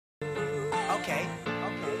Okay.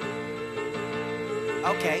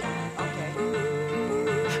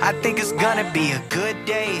 I think it's gonna be a good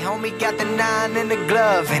day. Homie got the 9 in the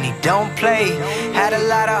glove and he don't play. Had a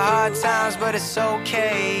lot of hard times, but it's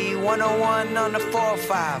okay. 101 on the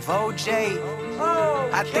 4-5, OJ.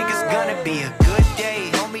 I think it's gonna be a good day.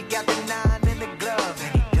 Homie got the 9 in the glove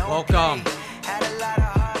and he don't Welcome. play. Had a lot of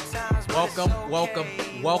hard times, but it's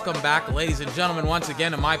okay. Welcome back, ladies and gentlemen, once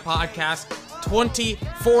again to my podcast,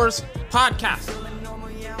 24's Podcast.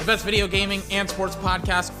 The best video gaming and sports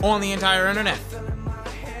podcast on the entire internet.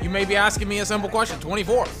 You may be asking me a simple question,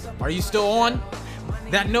 24, are you still on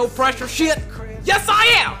that no pressure shit? Yes, I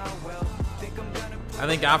am! I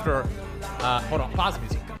think after, hold on, pause the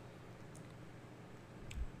music.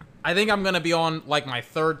 I think I'm gonna be on like my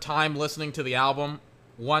third time listening to the album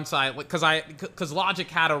once because Logic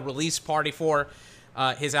had a release party for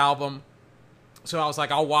his album. So I was like,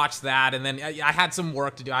 I'll watch that, and then I had some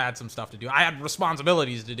work to do. I had some stuff to do. I had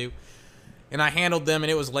responsibilities to do, and I handled them, and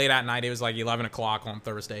it was late at night. It was like 11 o'clock on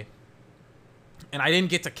Thursday, and I didn't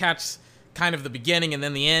get to catch kind of the beginning and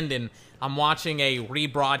then the end, and I'm watching a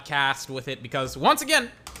rebroadcast with it because, once again,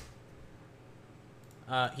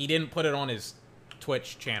 he didn't put it on his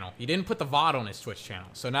Twitch channel. He didn't put the VOD on his Twitch channel.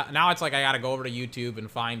 So now it's like I got to go over to YouTube and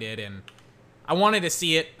find it, and I wanted to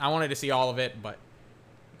see it. I wanted to see all of it, but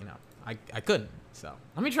you know, I couldn't. So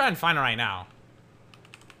let me try and find it right now.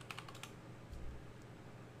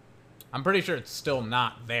 I'm pretty sure it's still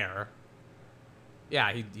not there.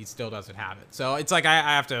 Yeah, he still doesn't have it. So it's like I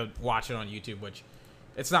have to watch it on YouTube, which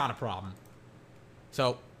it's not a problem.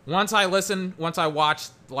 So once I watch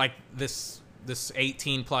like this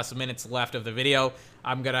 18 plus minutes left of the video,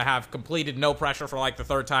 I'm gonna have completed No Pressure for like the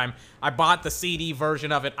third time. I bought the CD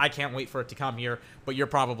version of it. I can't wait for it to come here, but you're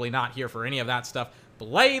probably not here for any of that stuff.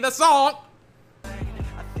 Play the song!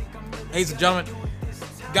 Ladies and gentlemen,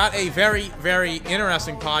 got a very, very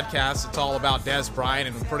interesting podcast. It's all about Dez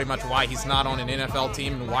Bryant and pretty much why he's not on an NFL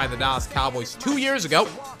team and why the Dallas Cowboys 2 years ago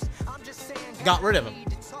got rid of him,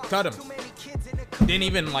 cut him. Didn't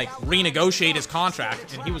even like renegotiate his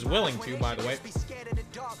contract, and he was willing to, by the way.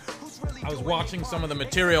 I was watching some of the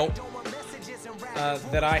material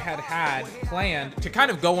that I had planned to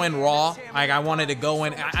kind of go in raw. Like I wanted to go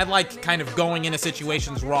in. I like kind of going into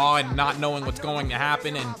situations raw and not knowing what's going to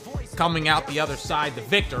happen and coming out the other side the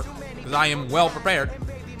victor, because I am well prepared.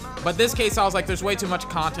 But this case, I was like, there's way too much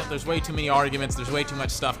content, there's way too many arguments, there's way too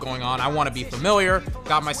much stuff going on. I want to be familiar,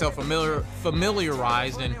 got myself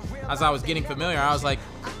familiarized, and as I was getting familiar, I was like,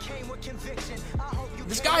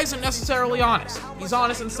 this guy isn't necessarily honest. He's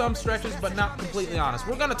honest in some stretches, but not completely honest.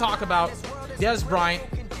 We're going to talk about Dez Bryant,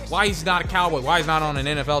 why he's not a Cowboy, why he's not on an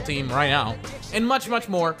NFL team right now, and much, much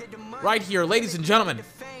more right here, ladies and gentlemen,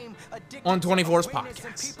 on 24's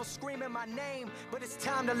Podcast. People screaming my name, but it's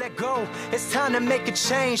time to let go. It's time to make a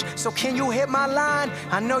change. So can you hit my line?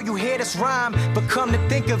 I know you hear this rhyme, but come to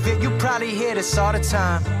think of it, you probably hear this all the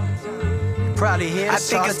time. Probably hear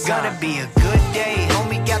this all the time. I think it's gonna be a good day.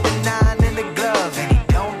 Homie got the 9 in the glove and he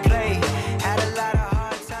don't play. Had a lot of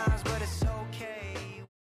hard times, but it's okay.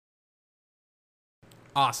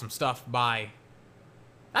 Awesome stuff by...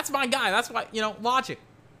 That's my guy. That's why, you know, Logic.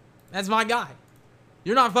 That's my guy.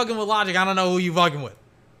 You're not fucking with Logic, I don't know who you fucking with.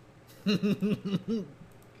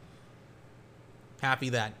 Happy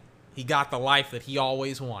that he got the life that he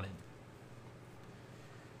always wanted.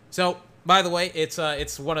 So, by the way, it's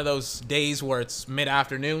one of those days where it's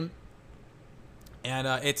mid-afternoon, and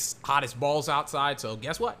it's hot as balls outside, so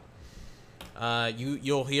guess what?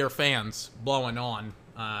 You'll hear fans blowing on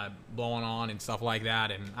and stuff like that,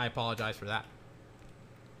 and I apologize for that.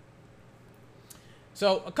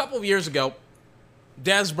 So, a couple of years ago,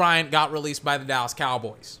 Dez Bryant got released by the Dallas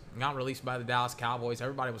Cowboys.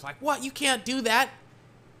 Everybody was like, what? You can't do that.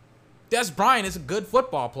 Dez Bryant is a good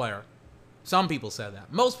football player. Some people said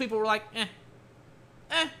that. Most people were like,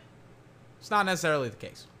 It's not necessarily the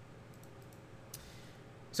case.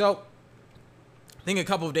 So, I think a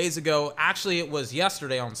couple of days ago, actually it was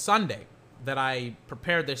yesterday on Sunday, that I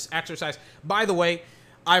prepared this exercise. By the way,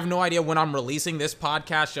 I have no idea when I'm releasing this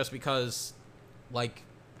podcast just because, like,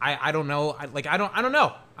 I don't know. I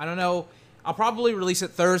don't know. I'll probably release it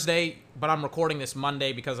Thursday, but I'm recording this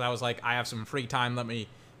Monday because I was like, I have some free time. Let me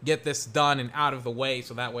get this done and out of the way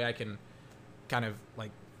so that way I can kind of like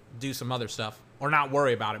do some other stuff or not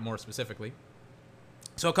worry about it more specifically.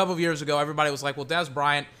 So a couple of years ago, everybody was like, well, Dez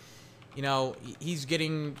Bryant, you know, he's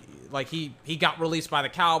getting like he got released by the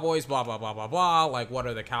Cowboys, blah, blah, blah, blah, blah. Like, what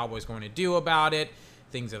are the Cowboys going to do about it?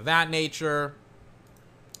 Things of that nature.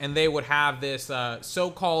 And they would have this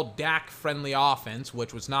so-called Dak-friendly offense,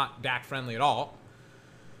 which was not Dak-friendly at all.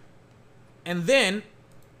 And then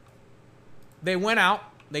they went out,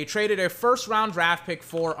 they traded a first-round draft pick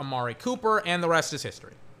for Amari Cooper, and the rest is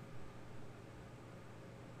history.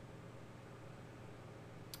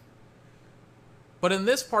 But in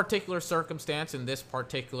this particular circumstance, in this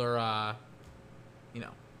particular,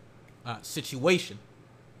 situation,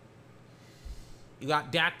 you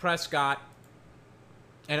got Dak Prescott,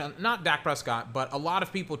 and not Dak Prescott, but a lot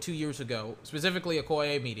of people 2 years ago, specifically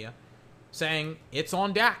Okoye Media, saying it's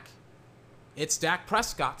on Dak. It's Dak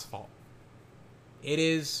Prescott's fault. It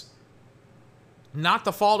is not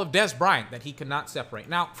the fault of Dez Bryant that he could not separate.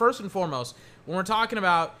 Now, first and foremost, when we're talking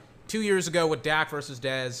about 2 years ago with Dak versus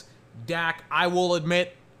Dez, Dak, I will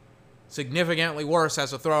admit, significantly worse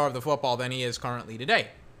as a thrower of the football than he is currently today.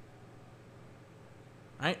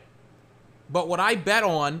 Right? But what I bet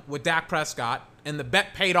on with Dak Prescott, and the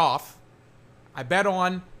bet paid off, I bet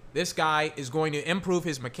on this guy is going to improve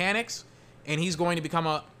his mechanics, and he's going to become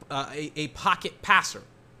a pocket passer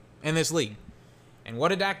in this league. And what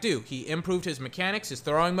did Dak do? He improved his mechanics, his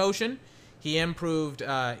throwing motion. He improved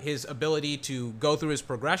his ability to go through his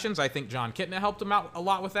progressions. I think John Kitna helped him out a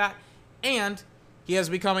lot with that. And he has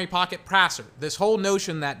become a pocket passer. This whole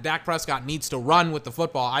notion that Dak Prescott needs to run with the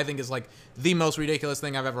football, I think, is like the most ridiculous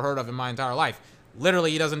thing I've ever heard of in my entire life.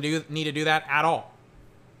 Literally, he doesn't need to do that at all.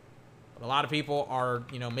 But a lot of people are,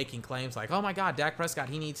 making claims like, "Oh my God, Dak Prescott,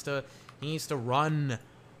 he needs to run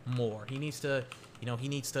more. He needs to,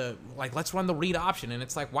 let's run the read option." And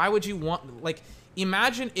it's like, why would you want,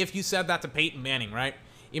 imagine if you said that to Peyton Manning, right?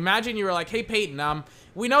 Imagine you were like, "Hey Peyton,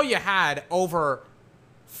 we know you had over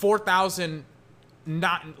 4,000,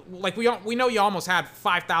 we know you almost had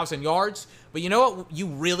 5,000 yards, but you know what you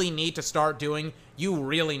really need to start doing? You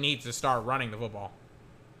really need to start running the football."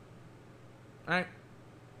 All right?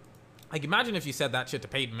 Imagine if you said that shit to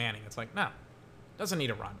Peyton Manning. It's like, no, doesn't need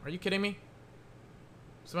to run. Are you kidding me?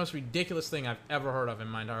 It's the most ridiculous thing I've ever heard of in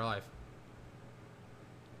my entire life.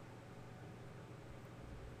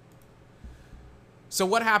 So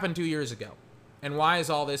what happened 2 years ago? And why is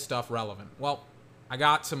all this stuff relevant? Well, I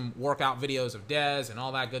got some workout videos of Dez and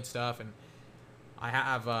all that good stuff, and I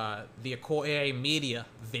have the Okoye Media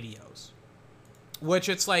videos, which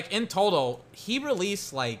it's in total, he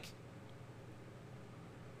released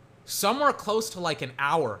somewhere close to an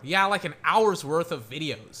hour. Yeah, an hour's worth of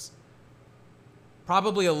videos.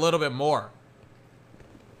 Probably a little bit more.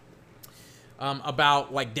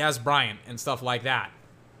 About Dez Bryant and stuff like that.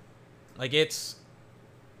 It's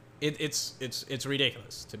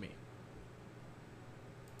ridiculous to me.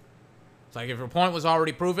 It's if your point was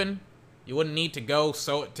already proven, you wouldn't need to go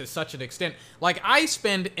to such an extent. I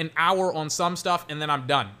spend an hour on some stuff and then I'm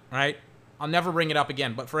done, right? I'll never bring it up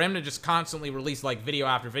again. But for him to just constantly release video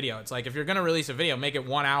after video, it's if you're gonna release a video, make it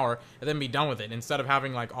 1 hour and then be done with it, instead of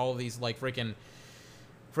having all of these freaking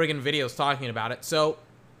videos talking about it. So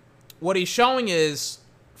what he's showing is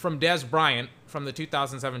from Dez Bryant from the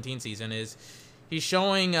 2017 season is he's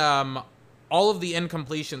showing all of the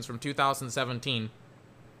incompletions from 2017.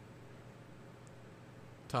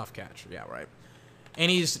 Tough catch. Yeah, right. And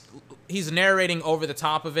he's narrating over the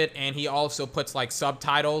top of it, and he also puts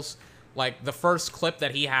subtitles. The first clip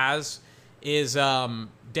that he has is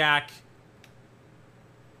Dak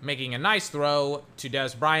making a nice throw to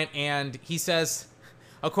Dez Bryant, and he says,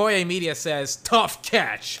 Okoye Media says, "Tough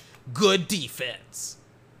catch, good defense."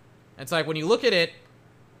 It's when you look at it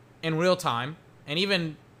in real time, and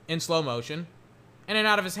even in slow motion, in and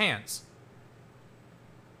out of his hands.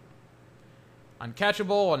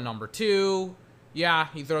 Uncatchable on number 2. Yeah,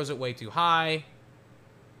 he throws it way too high.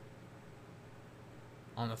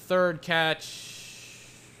 On the third catch,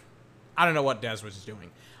 I don't know what Dez was doing.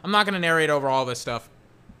 I'm not going to narrate over all this stuff.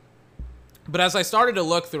 But as I started to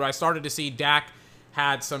look through, I started to see Dak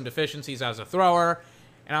had some deficiencies as a thrower.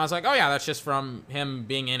 And I was like, oh yeah, that's just from him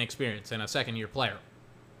being inexperienced and a second-year player.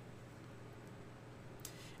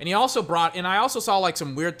 And he also I also saw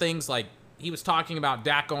some weird things, he was talking about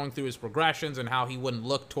Dak going through his progressions and how he wouldn't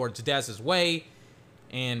look towards Dez's way.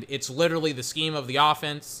 And it's literally the scheme of the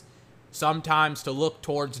offense. Sometimes to look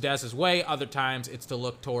towards Dez's way, other times it's to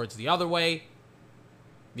look towards the other way.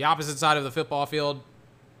 The opposite side of the football field.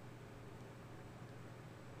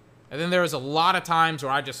 And then there was a lot of times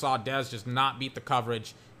where I just saw Dez just not beat the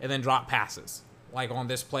coverage and then drop passes. Like on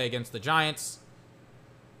this play against the Giants.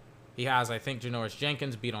 He has, I think, Janoris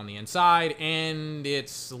Jenkins beat on the inside, and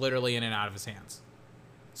it's literally in and out of his hands.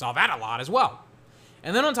 Saw that a lot as well.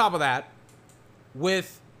 And then on top of that,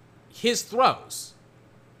 with his throws,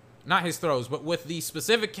 not his throws, but with the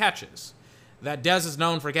specific catches that Dez is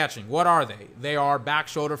known for catching, what are they? They are back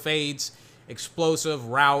shoulder fades, explosive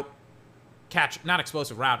route,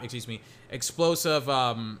 explosive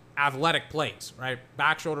athletic plays, right?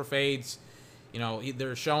 Back shoulder fades, You know,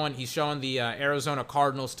 he's showing the Arizona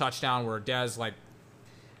Cardinals touchdown where Dez, like,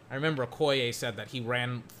 I remember Okoye said that he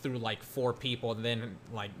ran through like 4 people, and then,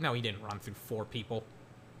 like, no, he didn't run through 4 people.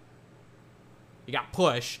 He got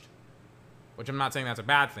pushed, which I'm not saying that's a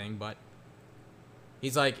bad thing, but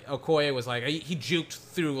he's like, Okoye was like, he juked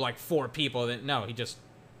through like 4 people. Then no, he just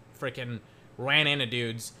freaking ran into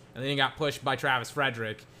dudes, and then he got pushed by Travis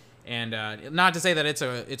Frederick. And not to say that it's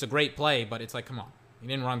a great play, but it's like, come on, he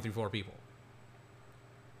didn't run through 4 people.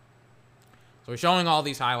 So he's showing all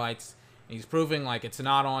these highlights, and he's proving like it's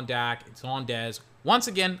not on Dak, it's on Dez. Once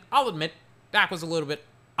again, I'll admit, Dak was a little bit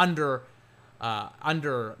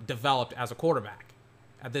underdeveloped as a quarterback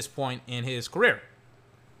at this point in his career.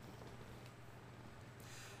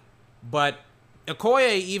 But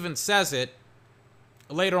Okoye even says it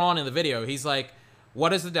later on in the video. He's like, what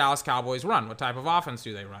does the Dallas Cowboys run? What type of offense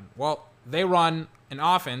do they run? Well, they run an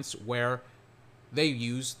offense where they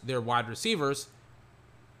use their wide receivers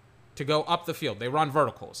to go up the field. They run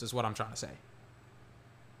verticals, is what I'm trying to say.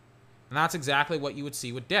 And that's exactly what you would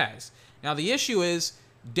see with Dez. Now, the issue is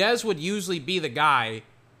Dez would usually be the guy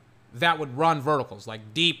that would run verticals,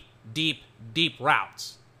 like deep, deep, deep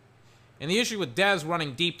routes. And the issue with Dez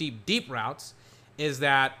running deep, deep, deep routes is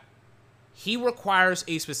that he requires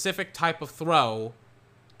a specific type of throw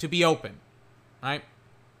to be open, right?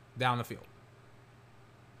 Down the field.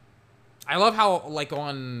 I love how, like,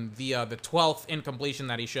 on the 12th incompletion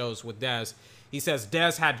that he shows with Dez, he says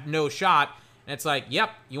Dez had no shot. And it's like,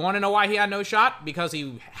 yep, you want to know why he had no shot? Because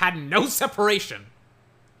he had no separation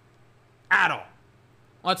at all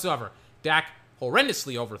whatsoever. Dak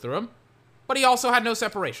horrendously overthrew him, but he also had no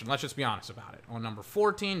separation. Let's just be honest about it. On number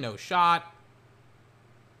 14, no shot.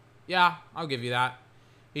 Yeah, I'll give you that.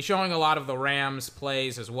 He's showing a lot of the Rams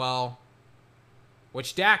plays as well,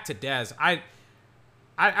 which Dak to Dez, I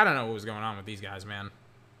don't know what was going on with these guys, man.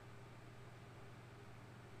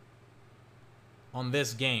 On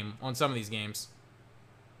this game, on some of these games.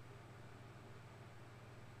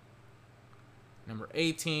 Number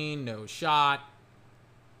 18, no shot.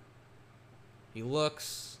 He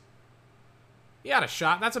looks. He had a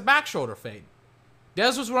shot. That's a back shoulder fade.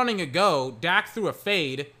 Dez was running a go. Dak threw a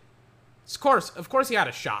fade. Of course he had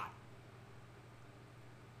a shot.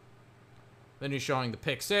 Then he's showing the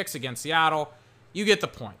pick 6 against Seattle. You get the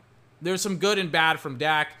point. There's some good and bad from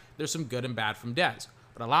Dak. There's some good and bad from Dez.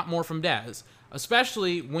 But a lot more from Dez.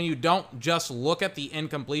 Especially when you don't just look at the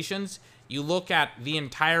incompletions. You look at the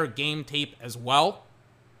entire game tape as well.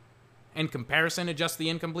 In comparison to just the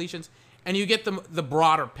incompletions. And you get the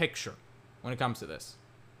broader picture when it comes to this.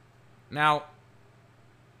 Now,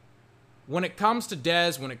 when it comes to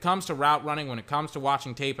Dez, when it comes to route running, when it comes to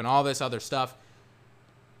watching tape and all this other stuff,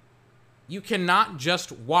 you cannot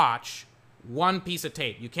just watch one piece of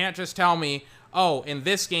tape. You can't just tell me, oh, in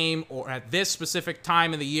this game or at this specific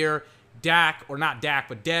time of the year, Dak, or not Dak,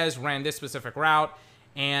 but Dez ran this specific route,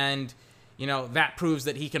 and, you know, that proves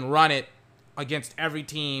that he can run it against every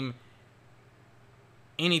team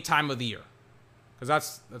any time of the year.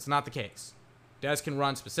 Because that's not the case. Dez can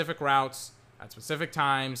run specific routes at specific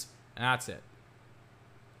times, and that's it.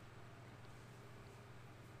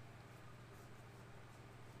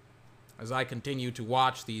 As I continue to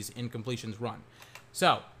watch these incompletions run.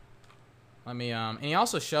 So, let me, and he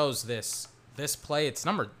also shows this play. It's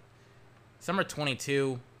number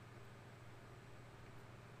 22.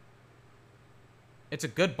 It's a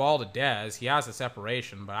good ball to Dez. He has a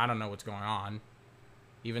separation, but I don't know what's going on.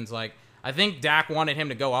 Even's like, I think Dak wanted him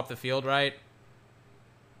to go up the field, right?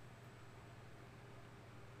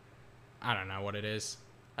 I don't know what it is.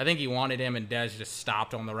 I think he wanted him, and Dez just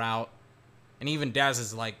stopped on the route. And even Dez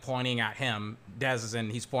is, like, pointing at him. Dez is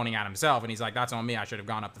in, he's pointing at himself, and he's like, that's on me. I should have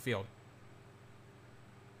gone up the field.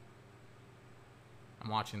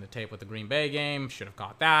 I'm watching the tape with the Green Bay game. Should have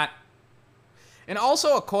caught that. And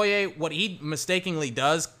also, Okoye, what he mistakenly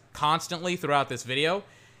does constantly throughout this video,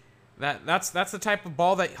 that's the type of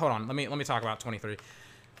ball that... Hold on, let me talk about 23.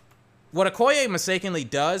 What Okoye mistakenly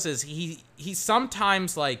does is he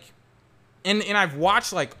sometimes, like... And I've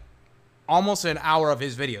watched, like, almost an hour of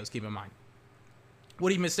his videos, keep in mind.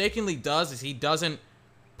 What he mistakenly does is he doesn't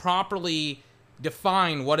properly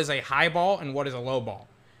define what is a high ball and what is a low ball.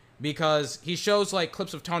 Because he shows, like,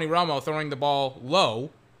 clips of Tony Romo throwing the ball low,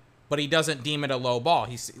 but he doesn't deem it a low ball.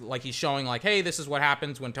 He's showing, like, hey, this is what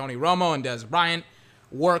happens when Tony Romo and Dez Bryant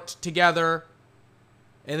worked together.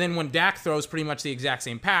 And then when Dak throws pretty much the exact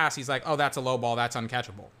same pass, he's like, oh, that's a low ball, that's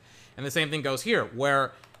uncatchable. And the same thing goes here,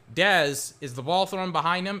 where Dez, is the ball thrown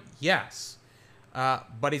behind him? Yes.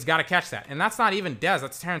 But he's got to catch that. And that's not even Dez,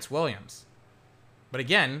 that's Terrence Williams. But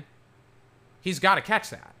again, he's got to catch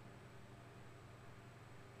that.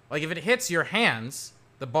 Like, if it hits your hands,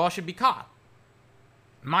 the ball should be caught.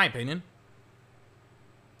 In my opinion.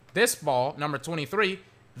 This ball, number 23,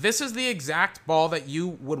 this is the exact ball that you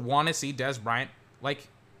would want to see Dez Bryant, like,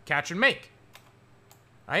 catch and make.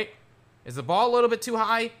 Right? Is the ball a little bit too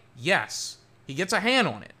high? Yes. He gets a hand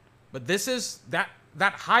on it. But this is that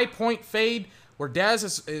high point fade where Dez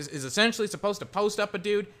is essentially supposed to post up a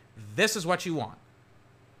dude. This is what you want.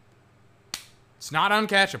 It's not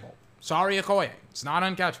uncatchable. Sorry, Okoye. It's not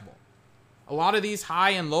uncatchable. A lot of these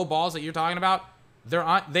high and low balls that you're talking about,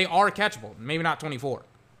 they are catchable. Maybe not 24,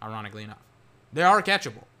 ironically enough. They are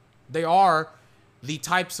catchable. They are the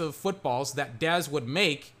types of footballs that Dez would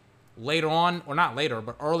make later on, or not later,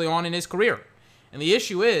 but early on in his career. And the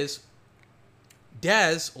issue is,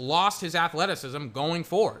 Dez lost his athleticism going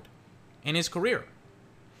forward in his career.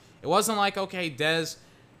 It wasn't like, okay, Dez,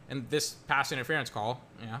 and this pass interference call,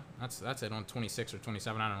 yeah, that's it on 26 or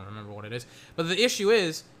 27, I don't remember what it is. But the issue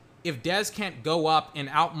is, if Dez can't go up and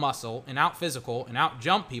out-muscle and out-physical and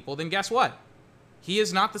out-jump people, then guess what? He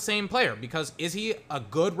is not the same player, because is he a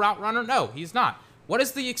good route runner? No, he's not. What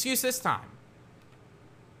is the excuse this time?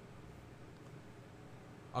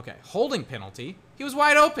 Okay, holding penalty. He was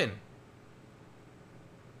wide open.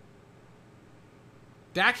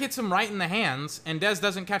 Dak hits him right in the hands, and Dez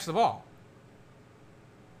doesn't catch the ball.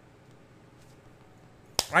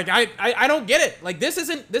 Like, I don't get it. Like, this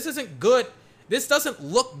isn't good. This doesn't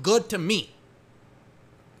look good to me.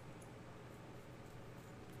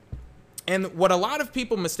 And what a lot of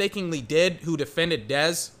people mistakenly did who defended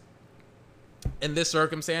Dez in this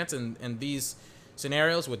circumstance and these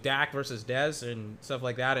scenarios with Dak versus Dez and stuff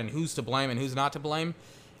like that, and who's to blame and who's not to blame,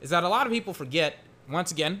 is that a lot of people forget,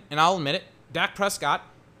 once again, and I'll admit it, Dak Prescott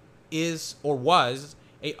is or was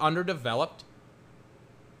a underdeveloped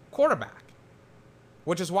quarterback,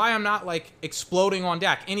 which is why I'm not like exploding on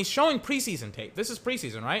Dak. And he's showing preseason tape. This is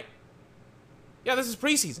preseason, right? Yeah, this is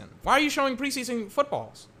preseason. Why are you showing preseason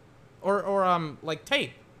footballs or like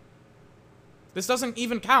tape? This doesn't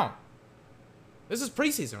even count. This is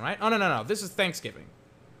preseason, right? Oh, no. This is Thanksgiving.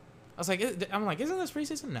 I'm like, isn't this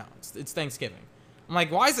preseason? No, it's Thanksgiving. I'm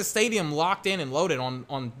like, why is the stadium locked in and loaded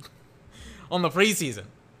on the preseason?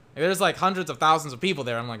 Like, there's like hundreds of thousands of people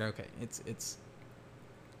there. I'm like, okay, it's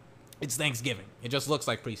Thanksgiving. It just looks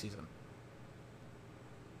like preseason.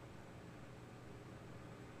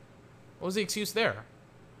 What was the excuse there?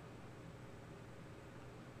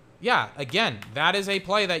 Yeah, again, that is a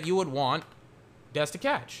play that you would want Dez to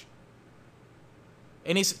catch.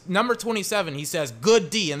 And he's number 27. He says, good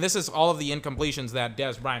D. And this is all of the incompletions that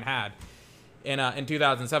Dez Bryant had in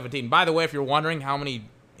 2017. By the way, if you're wondering how many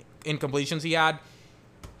incompletions he had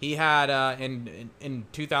in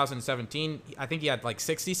 2017, I think he had like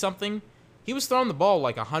 60-something. He was throwing the ball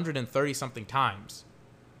like 130-something times.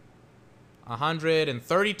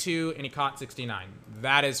 132, and he caught 69.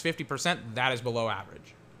 That is 50%. That is below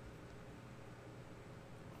average.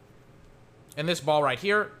 And this ball right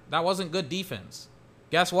here, that wasn't good defense.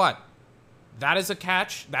 Guess what? That is a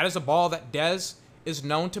catch. That is a ball that Dez is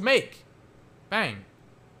known to make. Bang.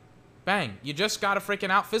 Bang. You just got to freaking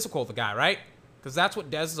out-physical the guy, right? Because that's what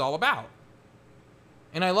Dez is all about.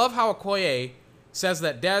 And I love how Okoye says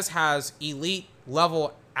that Dez has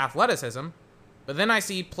elite-level athleticism, but then I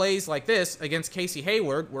see plays like this against Casey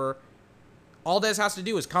Hayward where all Dez has to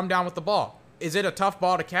do is come down with the ball. Is it a tough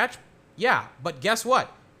ball to catch? Yeah, but guess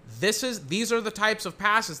what? These are the types of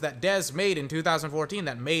passes that Dez made in 2014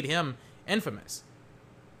 that made him infamous.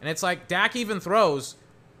 And it's like Dak even throws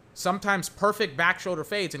sometimes perfect back shoulder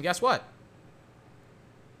fades, and guess what?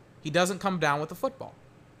 He doesn't come down with the football.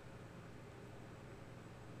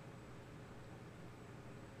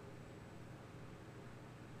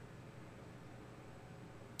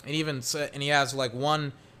 And he has like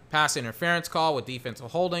one pass interference call with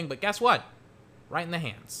defensive holding, but guess what? Right in the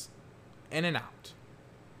hands. In and out.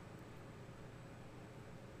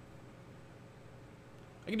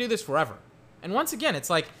 I can do this forever. And once again, it's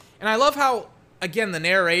like, and I love how, again, the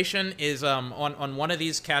narration is on one of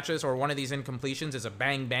these catches or one of these incompletions is a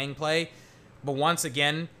bang-bang play. But once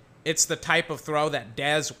again, it's the type of throw that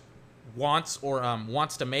Dez wants or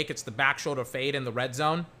wants to make. It's the back shoulder fade in the red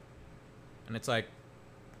zone. And it's like,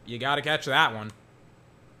 you got to catch that one.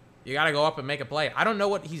 You got to go up and make a play. I don't know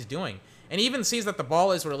what he's doing. And he even sees that the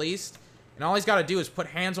ball is released. And all he's got to do is put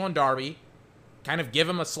hands on Darby, kind of give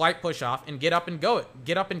him a slight push-off, and get up and get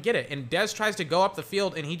it. And Dez tries to go up the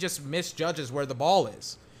field, and he just misjudges where the ball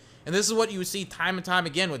is. And this is what you see time and time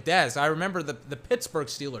again with Dez. I remember the Pittsburgh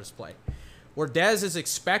Steelers play, where Dez is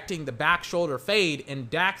expecting the back shoulder fade, and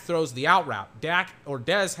Dak throws the out route.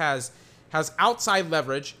 Dez has outside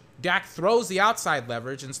leverage. Dak throws the outside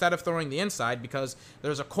leverage instead of throwing the inside because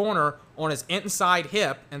there's a corner on his inside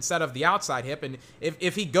hip instead of the outside hip. And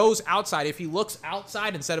if he goes outside, if he looks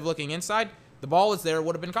outside instead of looking inside, the ball is there, it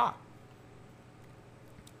would have been caught.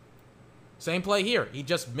 Same play here. He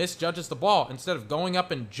just misjudges the ball. Instead of going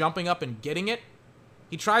up and jumping up and getting it,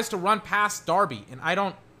 he tries to run past Darby, and I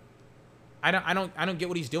don't get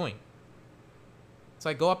what he's doing. It's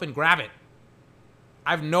like, go up and grab it.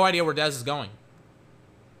 I have no idea where Dez is going.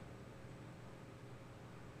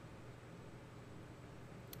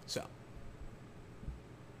 So,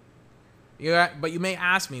 yeah, but you may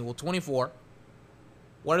ask me, well, 24,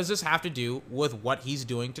 what does this have to do with what he's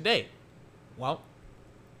doing today? Well,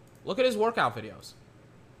 look at his workout videos.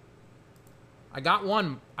 I got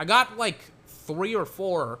like 3 or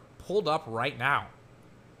 4 pulled up right now.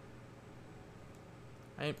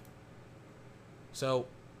 Right? So,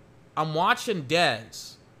 I'm watching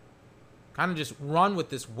Dez kind of just run with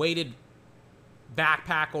this weighted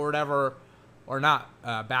backpack or whatever, or not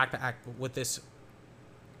backpack, with this,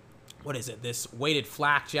 what is it, this weighted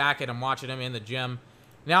flak jacket. I'm watching him in the gym.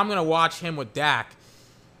 Now I'm going to watch him with Dak.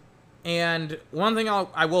 And one thing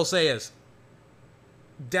I will say is,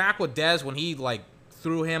 Dak with Dez, when he like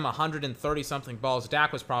threw him 130-something balls,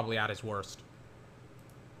 Dak was probably at his worst.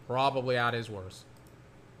 Probably at his worst.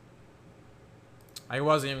 He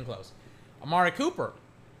wasn't even close. Amari Cooper.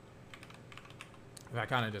 If I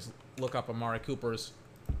kind of just look up Amari Cooper's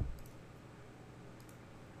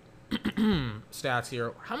stats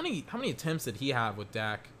here. How many attempts did he have with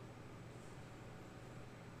Dak?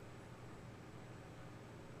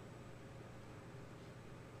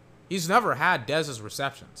 He's never had Dez's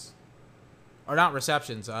receptions. Or not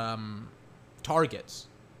receptions, targets.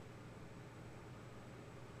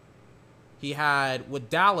 He had, with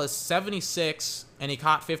Dallas, 76, and he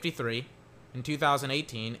caught 53 in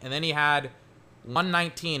 2018. And then he had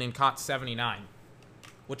 119 and caught 79,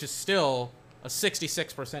 which is still a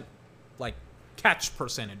 66%, like, catch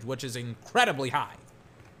percentage, which is incredibly high.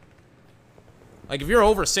 Like, if you're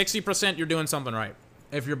over 60%, you're doing something right.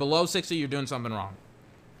 If you're below 60, you're doing something wrong.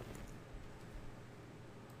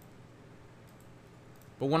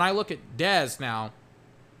 But when I look at Dez now,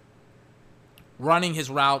 running his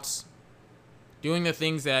routes, doing the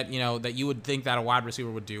things that, you know, that you would think that a wide receiver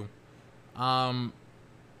would do,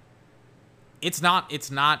 it's not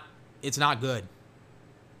good.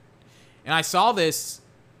 And I saw this,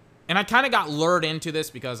 and I kind of got lured into this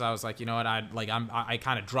because I was like, you know what, I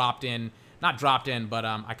kind of not dropped in, but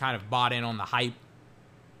I kind of bought in on the hype.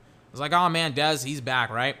 I was like, oh man, Dez, he's back,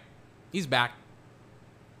 right? He's back.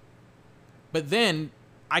 But then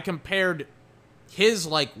I compared his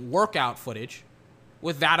like workout footage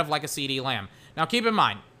with that of like a CeeDee Lamb. Now keep in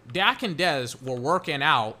mind, Dak and Dez were working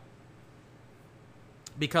out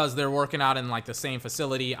because they're working out in like the same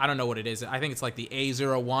facility. I don't know what it is. I think it's like the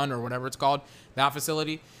A01 or whatever it's called, that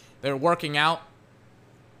facility. They're working out.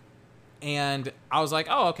 And I was like,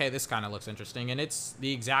 oh, okay, this kind of looks interesting. And it's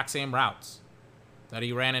the exact same routes that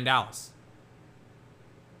he ran in Dallas.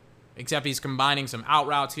 Except he's combining some out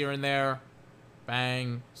routes here and there.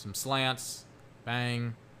 Bang. Some slants.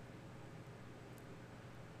 Bang.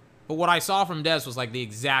 But what I saw from Dez was like the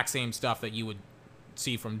exact same stuff that you would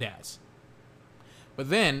see from Dez. But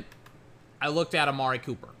then I looked at Amari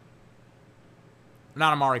Cooper.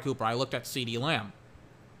 Not Amari Cooper. I looked at CeeDee Lamb.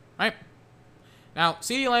 Right? Now,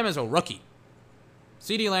 CeeDee Lamb is a rookie.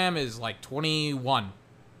 CeeDee Lamb is like 21.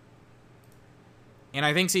 And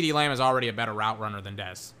I think CeeDee Lamb is already a better route runner than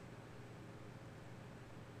Dez.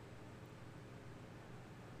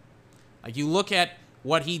 Like, you look at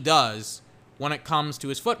what he does when it comes to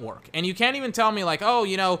his footwork. And you can't even tell me like, oh,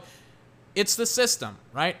 you know, it's the system,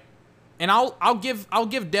 right? And I'll give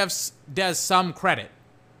Dez some credit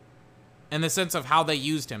in the sense of how they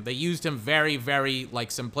used him. They used him very, very like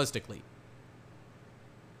simplistically.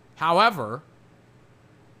 However,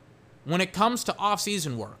 when it comes to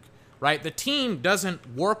off-season work, right? The team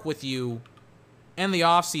doesn't work with you in the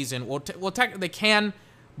off-season. Well, they can,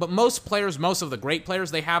 but most players, most of the great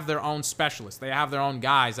players, they have their own specialists. They have their own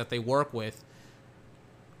guys that they work with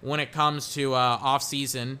when it comes to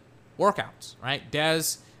off-season workouts, right?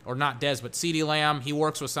 Dez, or not Dez, but CeeDee Lamb, he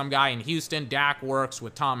works with some guy in Houston. Dak works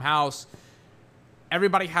with Tom House.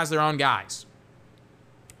 Everybody has their own guys.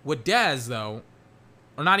 With Dez, though,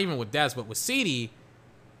 or not even with Dez, but with CeeDee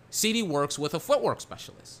works with a footwork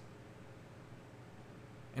specialist.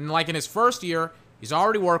 And like in his first year, he's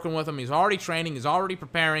already working with him. He's already training. He's already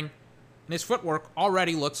preparing. And his footwork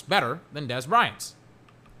already looks better than Dez Bryant's.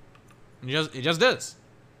 It just does.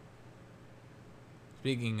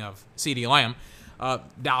 Speaking of CeeDee Lamb,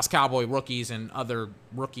 Dallas Cowboy rookies and other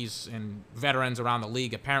rookies and veterans around the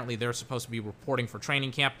league. Apparently, they're supposed to be reporting for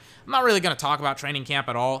training camp. I'm not really going to talk about training camp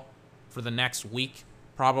at all for the next week,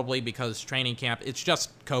 probably, because training camp, it's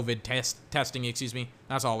just COVID testing, excuse me.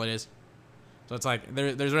 That's all it is. So it's like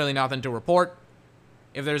there's really nothing to report.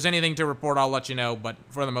 If there's anything to report, I'll let you know, but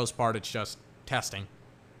for the most part, it's just testing.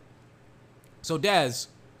 So Dez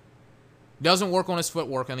doesn't work on his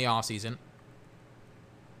footwork in the offseason,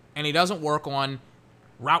 and he doesn't work on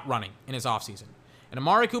route running in his offseason. And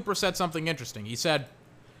Amari Cooper said something interesting. He said,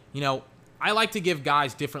 I like to give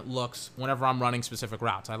guys different looks whenever I'm running specific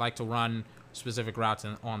routes. I like to run specific routes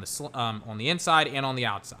on the inside and on the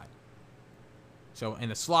outside. So in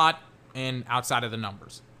the slot and outside of the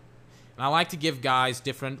numbers. And I like to give guys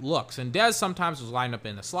different looks. And Dez sometimes was lined up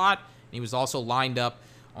in the slot, and he was also lined up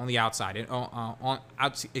on the outside,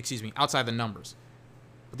 outside the numbers.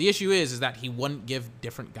 But the issue is that he wouldn't give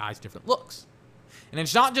different guys different looks. And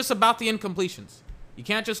it's not just about the incompletions. You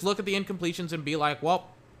can't just look at the incompletions and be like, well,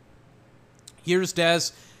 here's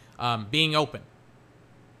Dez being open.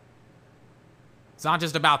 It's not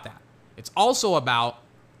just about that. It's also about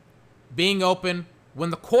being open when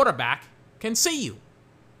the quarterback can see you.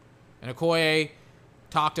 And Okoye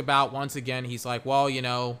talked about, once again, he's like, well,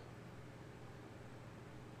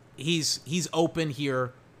 he's open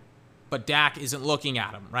here, but Dak isn't looking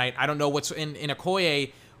at him, right? I don't know what's in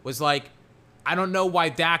Okoye was like, I don't know why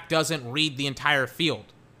Dak doesn't read the entire field.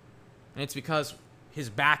 And it's because his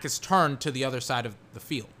back is turned to the other side of the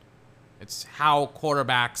field. It's how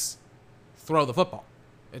quarterbacks throw the football.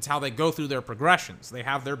 It's how they go through their progressions. They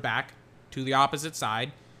have their back to the opposite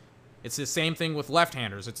side. It's the same thing with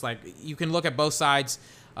left-handers. It's like you can look at both sides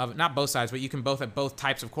of, not both sides, but you can both at both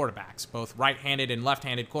types of quarterbacks, both right-handed and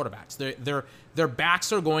left-handed quarterbacks. Their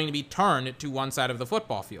backs are going to be turned to one side of the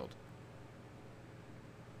football field.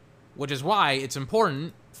 Which is why it's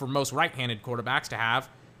important for most right-handed quarterbacks to have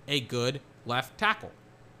a good left tackle.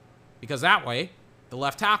 Because that way, the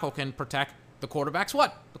left tackle can protect the quarterback's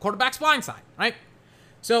what? The quarterback's blind side, right?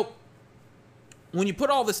 So, when you put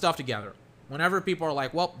all this stuff together, whenever people are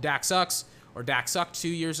like, well, Dak sucks, or Dak sucked 2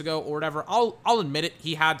 years ago, or whatever, I'll admit it.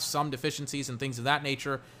 He had some deficiencies and things of that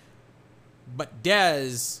nature. But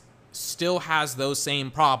Dez still has those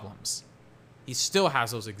same problems. He still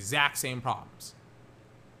has those exact same problems.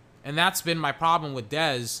 And that's been my problem with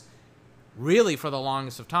Dez really for the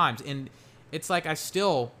longest of times. And it's like I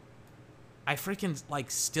freaking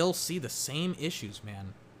still see the same issues,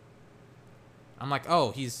 man. I'm like,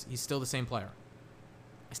 oh, he's still the same player.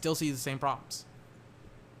 I still see the same problems.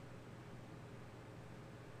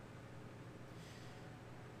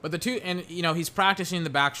 But he's practicing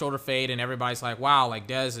the back shoulder fade, and everybody's like, wow, like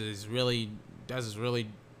Dez is really,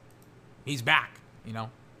 he's back,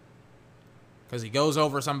 because he goes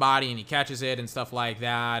over somebody and he catches it and stuff like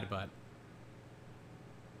that, but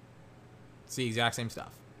it's the exact same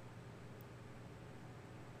stuff.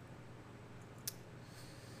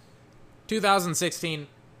 2016,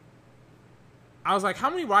 I was like, how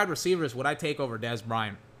many wide receivers would I take over Dez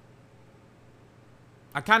Bryant?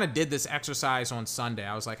 I kind of did this exercise on Sunday.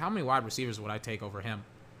 I was like, how many wide receivers would I take over him?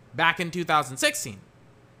 Back in 2016.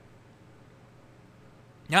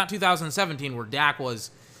 Not 2017, where Dak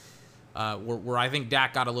was, where I think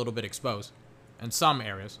Dak got a little bit exposed. In some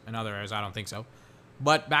areas. In other areas, I don't think so.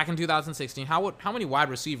 But back in 2016, how many wide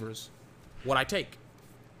receivers would I take?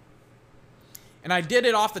 And I did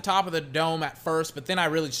it off the top of the dome at first, but then I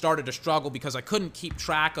really started to struggle because I couldn't keep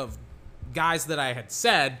track of guys that I had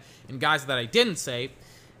said and guys that I didn't say.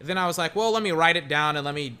 And then I was like, well, let me write it down and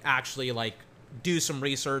let me actually do some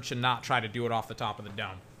research and not try to do it off the top of the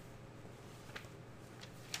dome.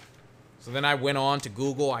 So then I went on to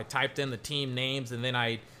Google, I typed in the team names, and then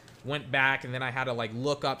I went back and then I had to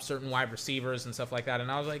look up certain wide receivers and stuff like that.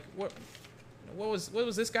 And I was like, what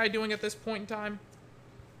was this guy doing at this point in time?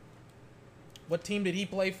 What team did he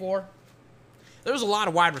play for? There was a lot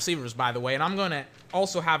of wide receivers, by the way, and I'm going to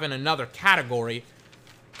also have in another category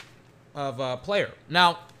of player.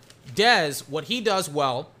 Now, Dez, what he does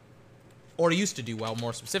well, or used to do well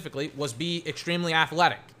more specifically, was be extremely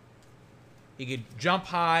athletic. He could jump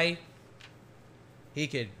high. He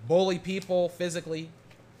could bully people physically.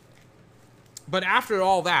 But after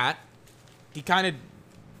all that, he kind of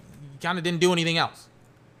didn't do anything else.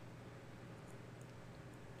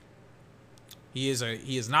 He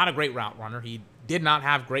is not a great route runner. He did not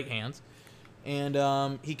have great hands.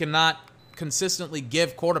 And he cannot consistently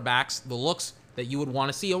give quarterbacks the looks that you would want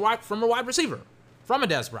to see from a wide receiver, from a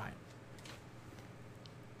Dez Bryant.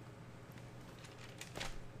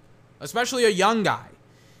 Especially a young guy.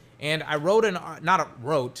 And I read an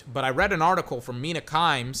article from Mina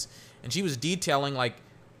Kimes, and she was detailing like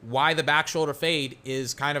why the back shoulder fade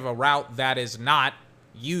is kind of a route that is not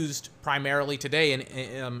used primarily today in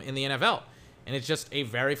the NFL, and it's just a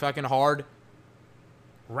very fucking hard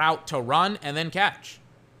route to run and then catch,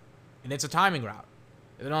 and it's a timing route.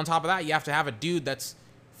 And then on top of that, you have to have a dude that's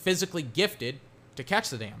physically gifted to catch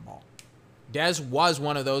the damn ball. Dez was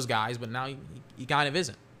one of those guys, but now he kind of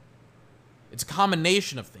isn't. It's a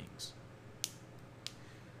combination of things.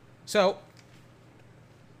 So,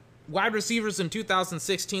 wide receivers in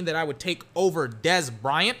 2016 that I would take over Dez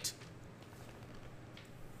Bryant.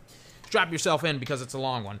 Strap yourself in because it's a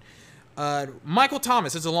long one. Michael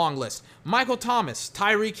Thomas is a long list. Michael Thomas,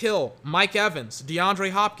 Tyreek Hill, Mike Evans,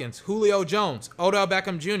 DeAndre Hopkins, Julio Jones, Odell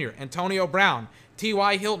Beckham Jr., Antonio Brown,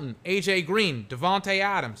 T.Y. Hilton, A.J. Green, Devontae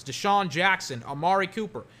Adams, Deshaun Jackson, Amari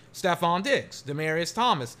Cooper, Stephon Diggs, Demaryius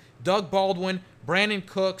Thomas, Doug Baldwin, Brandon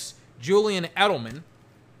Cooks, Julian Edelman,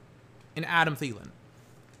 and Adam Thielen.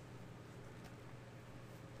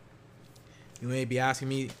 You may be asking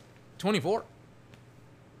me, 24?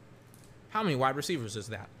 How many wide receivers is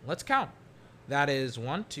that? Let's count. That is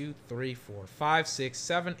 1, 2, 3, 4, 5, 6,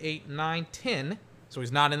 7, 8, 9, 10. So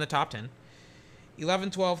he's not in the top 10.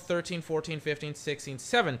 11, 12, 13, 14, 15, 16,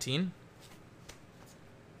 17,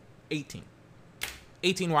 18.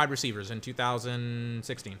 18 wide receivers in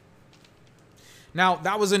 2016. Now,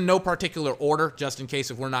 that was in no particular order, just in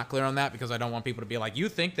case if we're not clear on that, because I don't want people to be like, you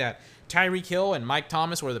think that Tyreek Hill and Mike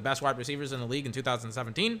Thomas were the best wide receivers in the league in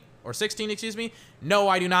 2017? Or 16, excuse me? No,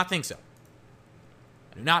 I do not think so.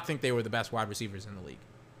 I do not think they were the best wide receivers in the league.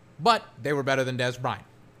 But they were better than Dez Bryant.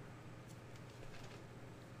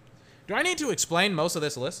 Do I need to explain most of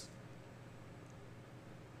this list?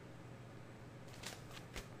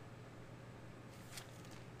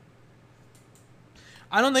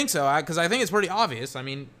 I don't think so, because I think it's pretty obvious. I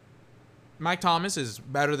mean, Mike Thomas is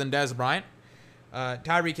better than Dez Bryant.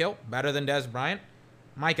 Tyreek Hill, better than Dez Bryant.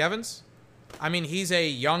 Mike Evans, I mean, he's a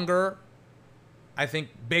younger, I think,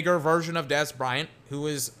 bigger version of Dez Bryant, who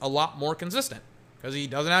is a lot more consistent because he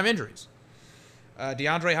doesn't have injuries.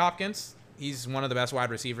 DeAndre Hopkins, he's one of the best wide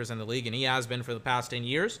receivers in the league, and he has been for the past 10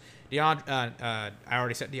 years. I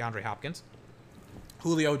already said DeAndre Hopkins.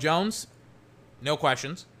 Julio Jones, no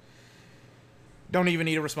questions. Don't even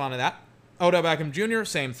need to respond to that. Odell Beckham Jr.,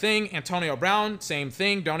 same thing. Antonio Brown, same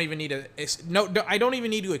thing. I don't even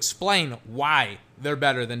need to explain why they're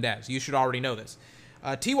better than Dez. You should already know this.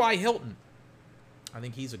 T.Y. Hilton, I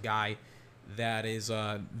think he's a guy that is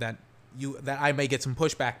that I may get some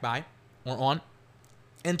pushback by or on.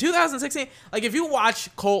 In 2016, like if you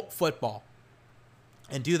watch Colt football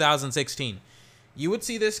in 2016, you would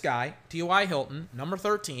see this guy, T.Y. Hilton, number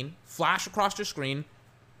 13, flash across your screen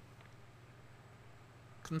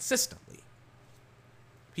consistently.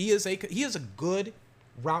 He is a good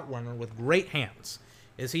route runner with great hands.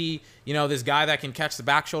 Is he, this guy that can catch the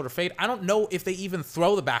back shoulder fade? I don't know if they even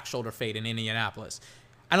throw the back shoulder fade in Indianapolis.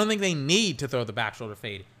 I don't think they need to throw the back shoulder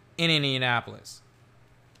fade in Indianapolis.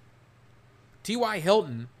 T.Y.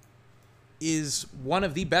 Hilton is one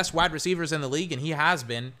of the best wide receivers in the league, and he has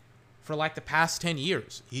been for like the past 10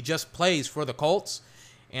 years. He just plays for the Colts,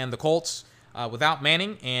 and the Colts, without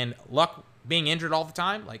Manning and Luck being injured all the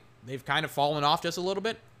time, like they've kind of fallen off just a little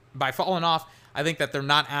bit. By falling off, I think that they're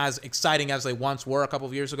not as exciting as they once were a couple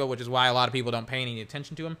of years ago, which is why a lot of people don't pay any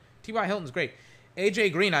attention to him. T.Y. Hilton's great. A.J.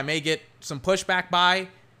 Green, I may get some pushback by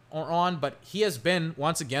or on, but he has been,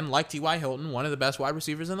 once again, like T.Y. Hilton, one of the best wide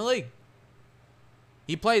receivers in the league.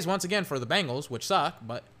 He plays, once again, for the Bengals, which suck,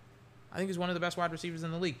 but I think he's one of the best wide receivers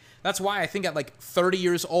in the league. That's why I think at like 30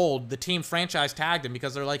 years old, the team franchise tagged him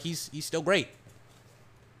because they're like, he's still great.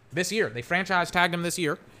 This year, they franchise tagged him this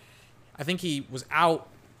year. I think he was out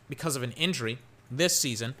because of an injury this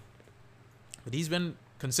season, but he's been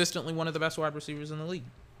consistently one of the best wide receivers in the league.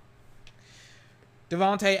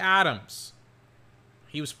 Devontae Adams.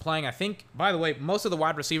 He was playing, I think, by the way, most of the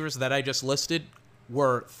wide receivers that I just listed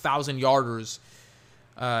were 1,000-yarders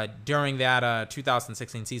during that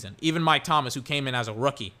 2016 season. Even Mike Thomas, who came in as a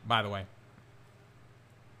rookie, by the way.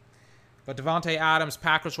 But Devontae Adams,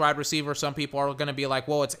 Packers wide receiver, some people are going to be like,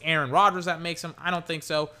 well, it's Aaron Rodgers that makes him. I don't think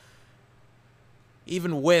so.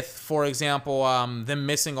 Even with, for example, them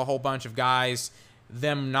missing a whole bunch of guys,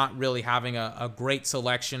 them not really having a great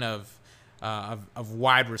selection of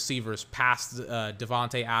wide receivers past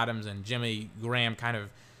Devontae Adams and Jimmy Graham kind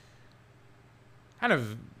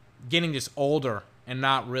of getting just older and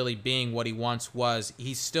not really being what he once was.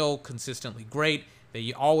 He's still consistently great.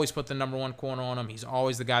 They always put the number one corner on him. He's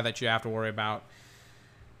always the guy that you have to worry about.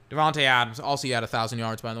 Devontae Adams, also he had 1,000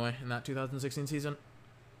 yards, by the way, in that 2016 season.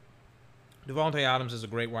 Devontae Adams is a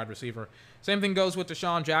great wide receiver. Same thing goes with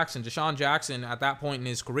Deshaun Jackson. Deshaun Jackson, at that point in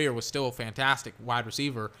his career, was still a fantastic wide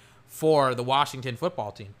receiver for the Washington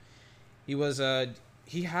football team.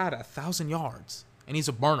 He had 1,000 yards, and he's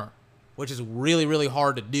a burner, which is really, really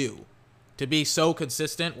hard to do, to be so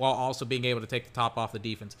consistent while also being able to take the top off the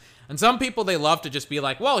defense. And some people, they love to just be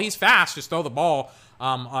like, well, he's fast, just throw the ball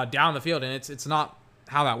down the field, and it's not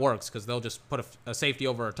how that works, because they'll just put a safety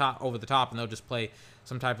over the top, and they'll just play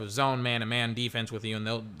some type of zone man-to-man defense with you, and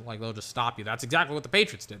they'll just stop you. That's exactly what the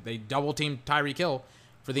Patriots did. They double-teamed Tyreek Hill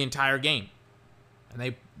for the entire game,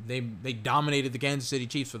 and they dominated the Kansas City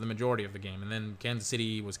Chiefs for the majority of the game. And then Kansas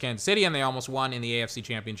City was Kansas City, and they almost won in the AFC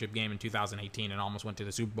Championship game in 2018 and almost went to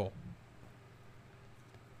the Super Bowl.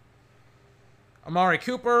 Amari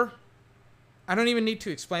Cooper, I don't even need to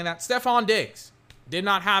explain that. Stephon Diggs did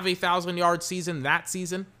not have a 1,000-yard season that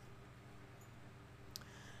season,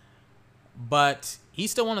 but he's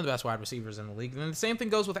still one of the best wide receivers in the league. And the same thing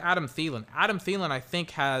goes with Adam Thielen. Adam Thielen, I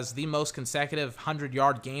think, has the most consecutive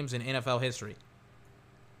 100-yard games in NFL history.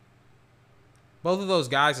 Both of those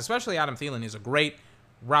guys, especially Adam Thielen, is a great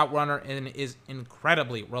route runner and is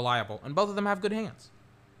incredibly reliable. And both of them have good hands.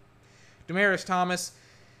 Demaryius Thomas.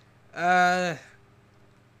 Demaryius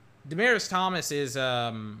Thomas is...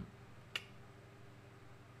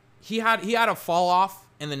 He had a fall off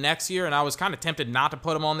in the next year, and I was kind of tempted not to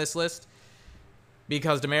put him on this list,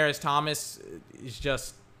 because Demaryius Thomas is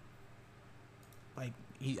just like,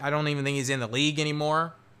 I don't even think he's in the league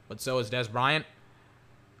anymore, but so is Dez Bryant.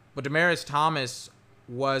 But Demaryius Thomas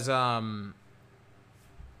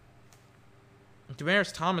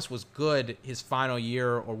was good his final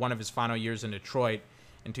year, or one of his final years in Detroit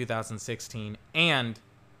in 2016, and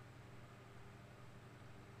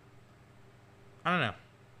I don't know.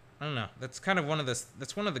 That's kind of one of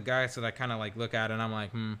the guys that I kind of like look at and I'm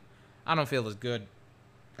like, I don't feel as good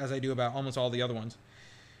as I do about almost all the other ones.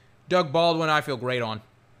 Doug Baldwin, I feel great on.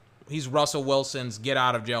 He's Russell Wilson's get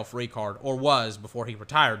out of jail free card, or was before he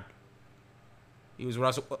retired. He was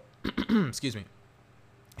excuse me.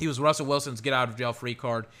 He was Russell Wilson's get out of jail free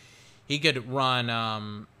card. He could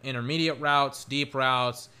run intermediate routes, deep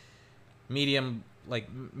routes, medium, like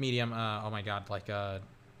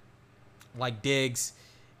digs.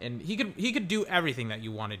 And he could do everything that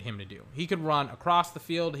you wanted him to do. He could run across the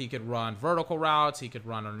field. He could run vertical routes. He could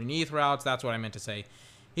run underneath routes. That's what I meant to say.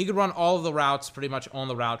 He could run all of the routes pretty much on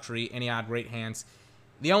the route tree, and he had great hands.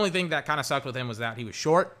 The only thing that kind of sucked with him was that he was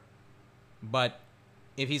short. But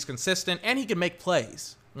if he's consistent, and he could make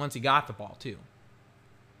plays once he got the ball too.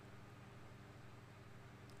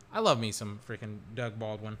 I love me some freaking Doug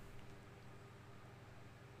Baldwin.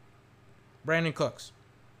 Brandon Cooks.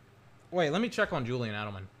 Wait, let me check on Julian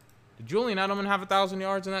Edelman. Did Julian Edelman have 1,000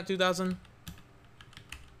 yards in that 2000?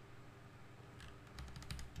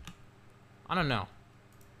 I don't know.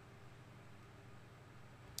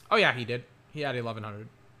 Oh, yeah, he did. He had 1,100.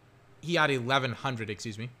 He had 1,100,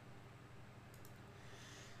 excuse me.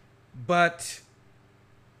 But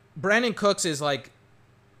Brandon Cooks is like...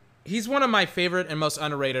 He's one of my favorite and most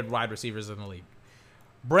underrated wide receivers in the league.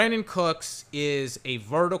 Brandon Cooks is a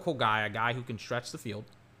vertical guy, a guy who can stretch the field,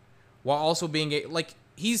 while also being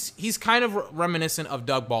he's kind of reminiscent of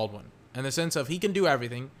Doug Baldwin in the sense of he can do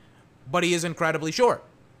everything, but he is incredibly short.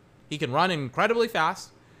 He can run incredibly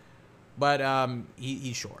fast, but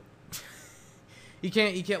he's short. he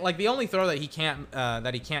can't like the only throw that he can't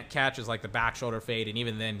catch is like the back shoulder fade, and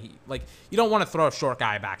even then you don't want to throw a short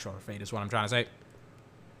guy a back shoulder fade is what I'm trying to say.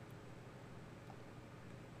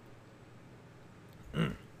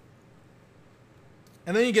 And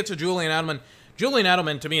then you get to Julian Edelman. Julian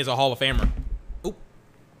Edelman, to me, is a Hall of Famer. Oop.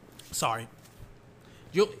 Sorry.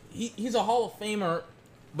 He's a Hall of Famer,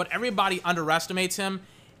 but everybody underestimates him.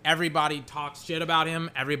 Everybody talks shit about him.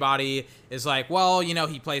 Everybody is like, well,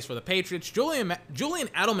 he plays for the Patriots. Julian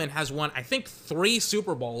Edelman has won, I think, 3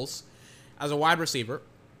 Super Bowls as a wide receiver.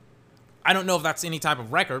 I don't know if that's any type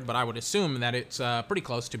of record, but I would assume that it's pretty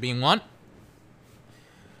close to being one.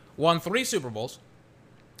 Won 3 Super Bowls.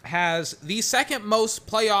 Has the second most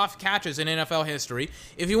playoff catches in NFL history.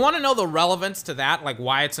 If you want to know the relevance to that, like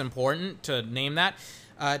why it's important to name that,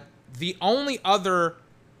 the only other,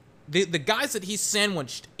 the guys that he's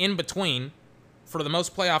sandwiched in between for the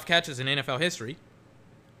most playoff catches in NFL history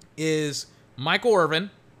is Michael Irvin,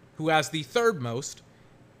 who has the 3rd most,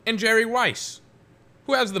 and Jerry Rice,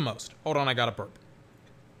 who has the most. Hold on, I got a burp.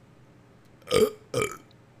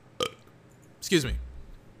 Excuse me.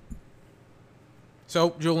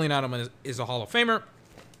 So, Julian Edelman is a Hall of Famer.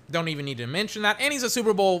 Don't even need to mention that. And he's a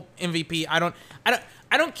Super Bowl MVP. I don't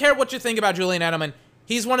care what you think about Julian Edelman.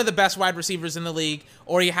 He's one of the best wide receivers in the league,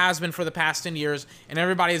 or he has been for the past 10 years, and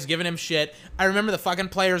everybody has given him shit. I remember the fucking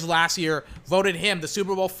players last year voted him the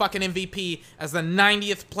Super Bowl fucking MVP as the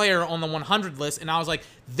 90th player on the 100 list, and I was like,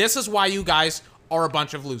 this is why you guys are a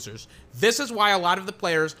bunch of losers. This is why a lot of the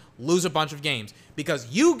players lose a bunch of games, because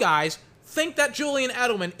you guys think that Julian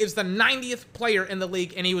Edelman is the 90th player in the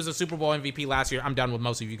league, and he was a Super Bowl MVP last year. I'm done with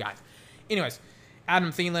most of you guys. Anyways,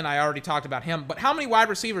 Adam Thielen, I already talked about him, but how many wide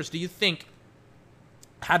receivers do you think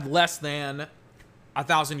had less than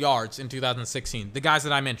 1,000 yards in 2016? The guys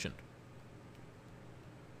that I mentioned.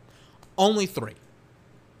 Only 3.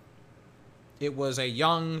 It was a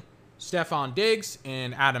young Stephon Diggs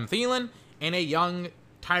and Adam Thielen and a young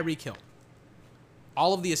Tyreek Hill.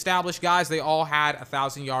 All of the established guys, they all had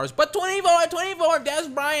 1,000 yards. But 24,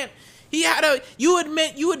 Dez Bryant, he had you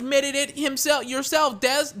admitted it yourself.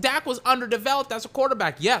 Dak was underdeveloped as a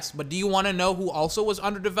quarterback. Yes, but do you want to know who also was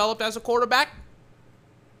underdeveloped as a quarterback?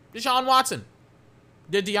 Deshaun Watson.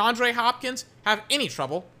 Did DeAndre Hopkins have any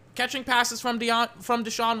trouble catching passes from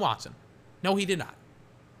Deshaun Watson? No, he did not.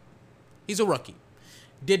 He's a rookie.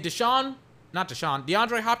 Did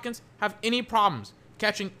DeAndre Hopkins have any problems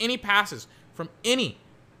catching any passes from any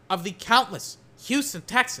of the countless Houston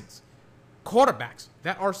Texans quarterbacks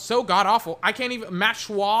that are so god-awful? I can't even... Matt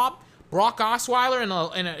Schwab, Brock Osweiler,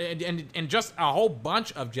 and just a whole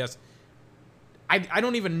bunch of just... I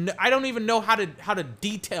don't even know how to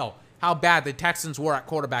detail how bad the Texans were at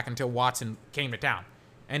quarterback until Watson came to town.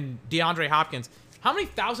 And DeAndre Hopkins, how many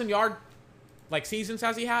 1,000-yard seasons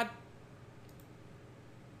has he had?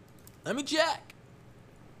 Let me check.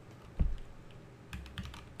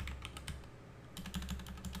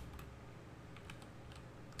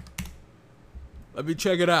 Let me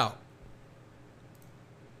check it out.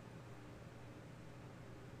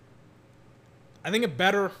 I think a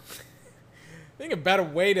better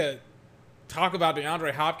way to talk about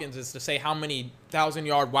DeAndre Hopkins is to say how many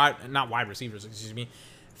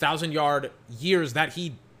 1,000-yard years that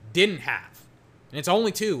he didn't have. And it's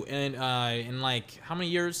only 2 in how many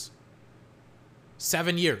years?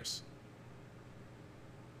 7 years.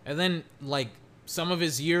 And then some of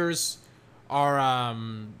his years are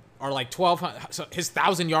 1,200. So his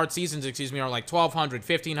 1,000-yard seasons, are 1,200,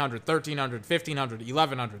 1,500, 1,300, 1,500,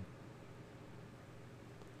 1,100.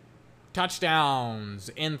 Touchdowns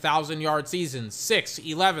in 1,000-yard seasons: 6,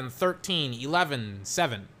 11, 13, 11,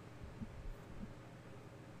 7.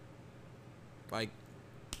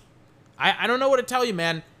 I don't know what to tell you,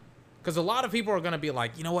 man. Because a lot of people are going to be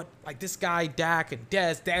like, you know what? This guy, Dak and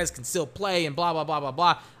Dez can still play and blah, blah, blah, blah,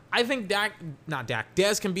 blah. I think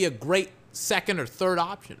Dez can be a great second or third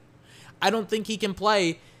option. I don't think he can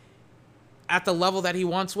play at the level that he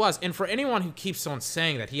once was. And for anyone who keeps on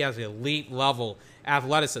saying that he has elite level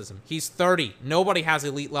athleticism, he's 30. Nobody has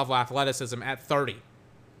elite level athleticism at 30.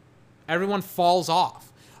 Everyone falls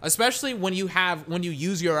off, especially when you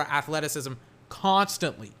use your athleticism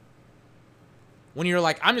constantly. When you're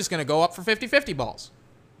like, I'm just going to go up for 50-50 balls.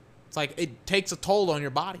 It's like it takes a toll on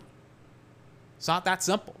your body. It's not that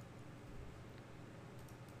simple.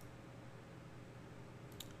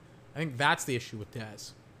 I think that's the issue with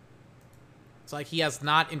Dez. It's like he has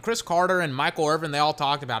not... And Chris Carter and Michael Irvin, they all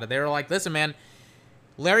talked about it. They were like, listen, man,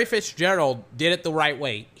 Larry Fitzgerald did it the right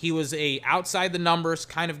way. He was a outside the numbers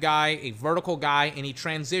kind of guy, a vertical guy, and he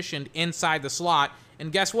transitioned inside the slot.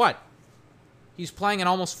 And guess what? He's playing at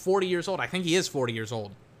almost 40 years old. I think he is 40 years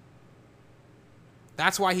old.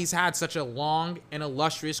 That's why he's had such a long and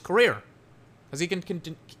illustrious career. Because he can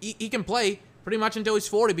play pretty much until he's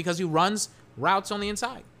 40 because he runs routes on the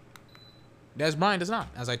inside. Dez Bryant does not,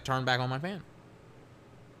 as I turn back on my fan.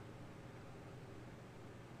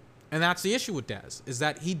 And that's the issue with Dez, is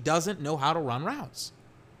that he doesn't know how to run routes.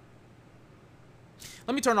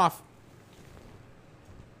 Let me turn off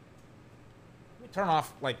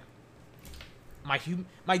my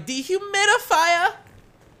dehumidifier.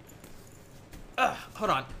 Hold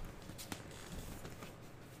on.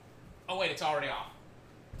 Oh wait, it's already off.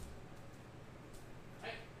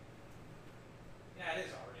 Right? Yeah, it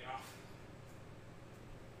is already off.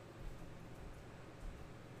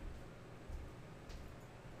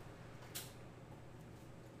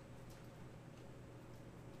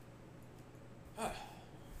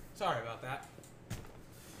 Sorry about that.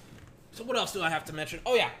 So what else do I have to mention?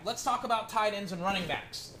 Oh yeah, let's talk about tight ends and running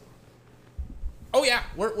backs. Oh yeah,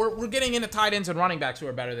 we're getting into tight ends and running backs who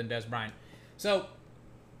are better than Dez Bryant. So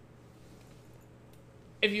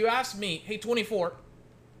if you ask me, hey 24,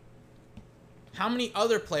 how many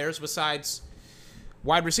other players besides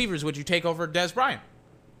wide receivers would you take over Dez Bryant?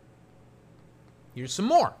 Here's some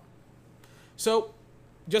more. So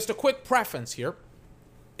just a quick preference here.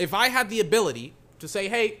 If I had the ability to say,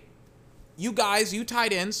 hey, you guys, you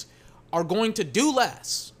tight ends, are going to do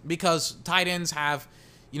less because tight ends have,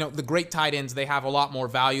 the great tight ends, they have a lot more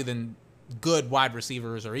value than good wide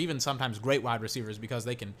receivers or even sometimes great wide receivers because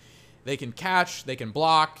they can catch, they can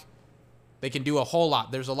block, they can do a whole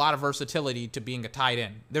lot. There's a lot of versatility to being a tight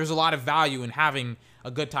end. There's a lot of value in having a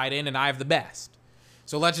good tight end, and I have the best.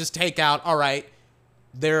 So let's just take out, all right,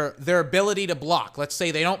 their ability to block. Let's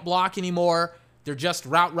say they don't block anymore. They're just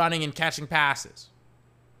route running and catching passes.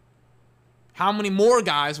 How many more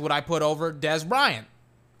guys would I put over Dez Bryant?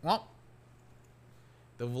 Well,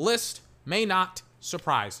 the list may not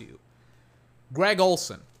surprise you. Greg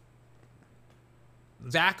Olsen,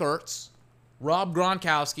 Zach Ertz, Rob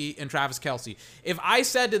Gronkowski, and Travis Kelce. If I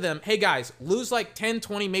said to them, hey guys, lose like 10,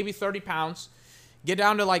 20, maybe 30 pounds, get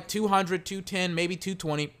down to like 200, 210, maybe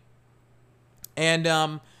 220,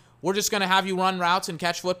 and we're just going to have you run routes and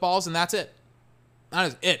catch footballs, and that's it. That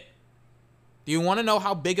is it. Do you want to know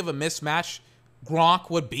how big of a mismatch Gronk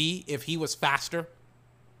would be if he was faster?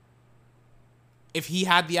 If he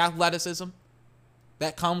had the athleticism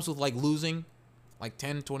that comes with like losing like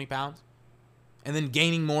 10, 20 pounds and then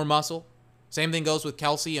gaining more muscle? Same thing goes with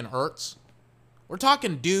Kelce and Ertz. We're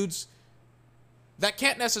talking dudes that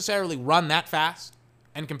can't necessarily run that fast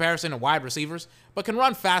in comparison to wide receivers, but can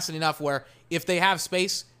run fast enough where if they have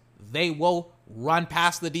space, they will run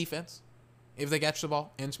past the defense if they catch the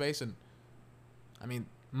ball in space. And I mean,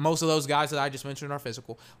 most of those guys that I just mentioned are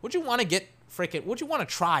physical. Would you want to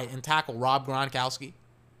try and tackle Rob Gronkowski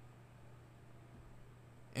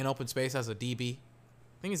in open space as a DB?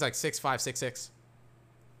 I think he's like 6'5", 6'6".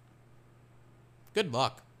 Good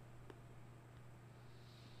luck.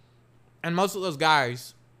 And most of those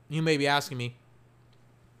guys, you may be asking me,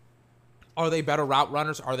 are they better route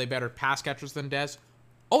runners? Are they better pass catchers than Dez?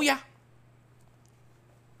 Oh, yeah.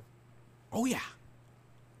 Oh, yeah.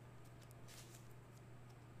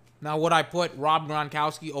 Now, would I put Rob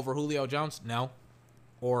Gronkowski over Julio Jones? No.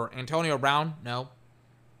 Or Antonio Brown? No.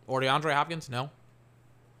 Or DeAndre Hopkins? No.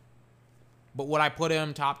 But would I put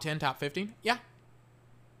him top 10, top 15? Yeah.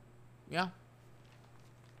 Yeah.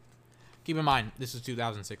 Keep in mind, this is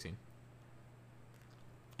 2016.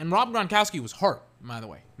 And Rob Gronkowski was hurt, by the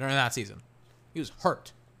way, during that season. He was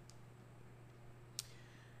hurt.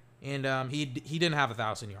 And he didn't have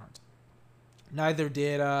 1,000 yards. Neither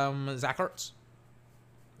did Zach Ertz.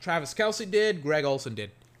 Travis Kelce did. Greg Olsen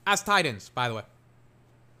did. As tight ends, by the way.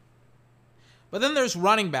 But then there's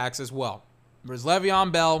running backs as well. There's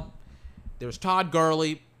Le'Veon Bell. There's Todd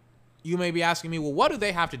Gurley. You may be asking me, well, what do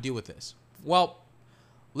they have to do with this? Well,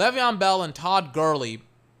 Le'Veon Bell and Todd Gurley,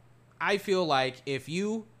 I feel like if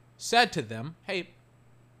you said to them, hey,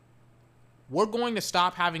 we're going to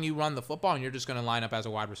stop having you run the football and you're just going to line up as a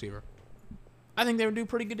wide receiver, I think they would do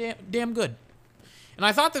pretty good, damn good. And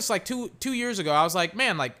I thought this like two years ago. I was like,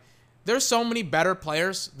 man, like there's so many better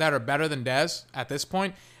players that are better than Dez at this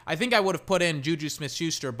point. I think I would have put in Juju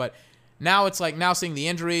Smith-Schuster, but now it's like now seeing the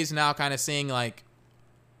injuries, now kind of seeing like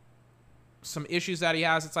some issues that he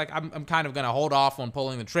has. It's like I'm kind of going to hold off on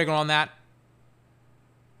pulling the trigger on that.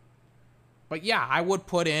 But yeah, I would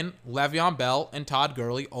put in Le'Veon Bell and Todd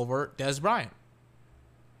Gurley over Dez Bryant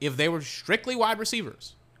if they were strictly wide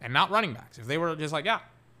receivers and not running backs. If they were just like, yeah,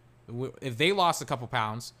 if they lost a couple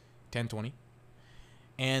pounds, 10, 20,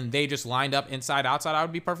 and they just lined up inside, outside, I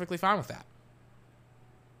would be perfectly fine with that.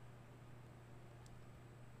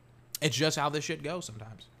 It's just how this shit goes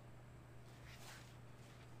sometimes.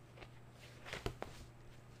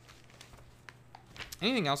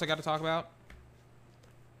 Anything else I got to talk about?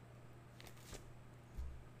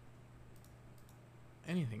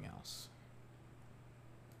 Anything else?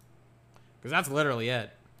 Because that's literally it.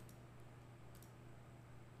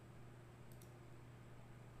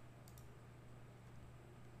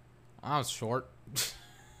 That was short.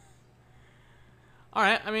 All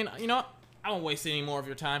right. I mean, you know what? I won't waste any more of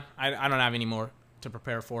your time. I don't have any more to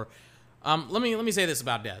prepare for. Let me say this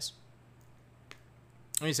about Dez.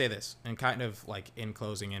 Let me say this, and kind of like in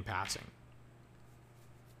closing and passing.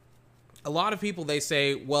 A lot of people, they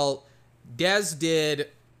say, well, Dez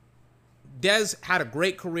had a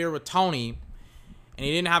great career with Tony, and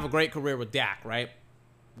he didn't have a great career with Dak, right?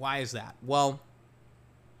 Why is that? Well,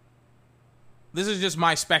 this is just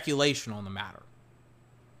my speculation on the matter.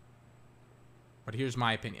 But here's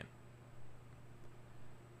my opinion.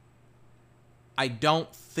 I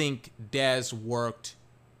don't think Dez worked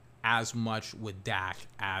as much with Dak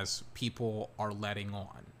as people are letting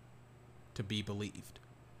on to be believed.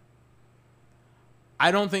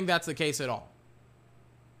 I don't think that's the case at all.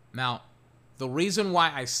 Now, the reason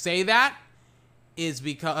why I say that is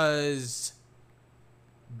because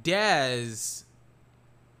Dez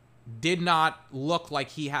did not look like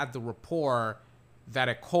he had the rapport that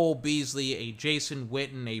a Cole Beasley, a Jason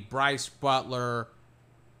Witten, a Bryce Butler,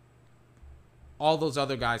 all those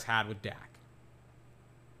other guys had with Dak.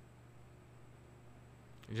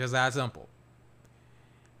 It's just that simple.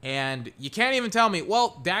 And you can't even tell me,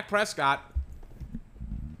 well, Dak Prescott,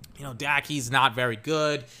 Dak, he's not very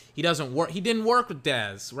good. He doesn't work. He didn't work with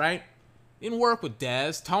Dez, right? Didn't work with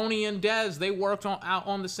Dez. Tony and Dez, they worked out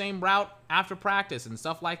on the same route after practice and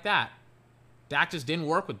stuff like that. Dak just didn't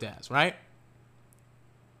work with Dez, right?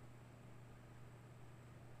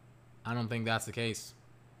 I don't think that's the case.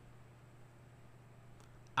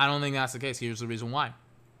 I don't think that's the case. Here's the reason why.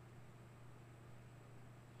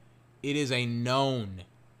 It is a known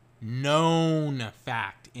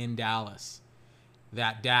fact in Dallas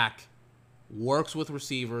that Dak works with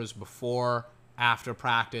receivers before, after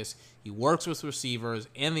practice. He works with receivers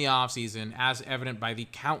in the offseason, as evident by the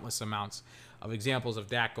countless amounts of examples of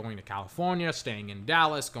Dak going to California, staying in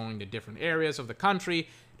Dallas, going to different areas of the country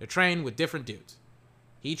to train with different dudes.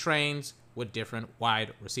 He trains with different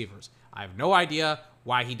wide receivers. I have no idea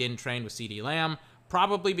why he didn't train with CeeDee Lamb.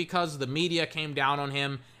 Probably because the media came down on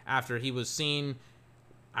him after he was seen,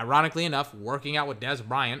 ironically enough, working out with Dez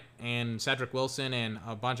Bryant and Cedric Wilson and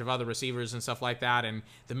a bunch of other receivers and stuff like that. And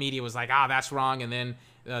the media was like, that's wrong. And then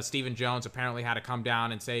Stephen Jones apparently had to come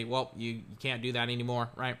down and say, well, you can't do that anymore,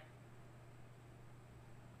 right?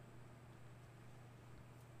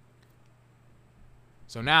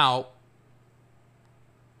 So now,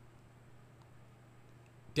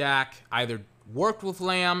 Dak either worked with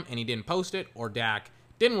Lamb and he didn't post it, or Dak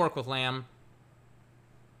didn't work with Lamb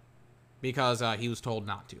because he was told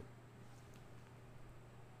not to.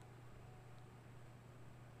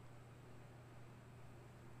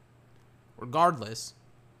 Regardless,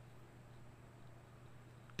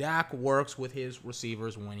 Dak works with his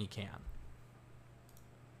receivers when he can.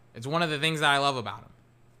 It's one of the things that I love about him.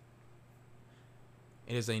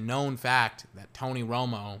 It is a known fact that Tony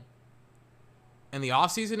Romo, in the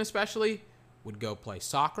offseason especially, would go play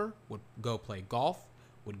soccer, would go play golf,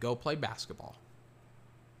 would go play basketball.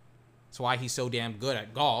 That's why he's so damn good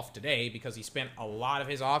at golf today, because he spent a lot of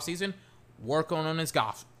his offseason working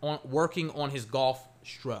on his golf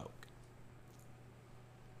stroke.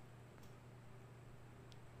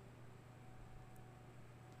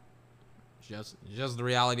 Just the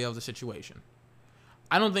reality of the situation.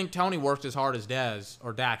 I don't think Tony worked as hard as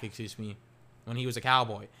Dak, when he was a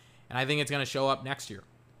Cowboy. And I think it's going to show up next year.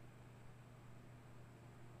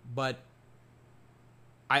 But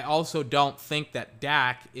I also don't think that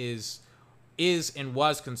Dak is and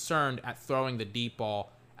was concerned at throwing the deep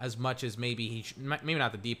ball as much as maybe maybe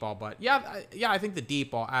not the deep ball, but I think the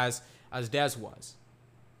deep ball as Dez was.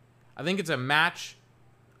 I think it's a match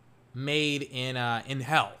made in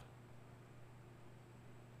hell.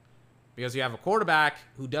 Because you have a quarterback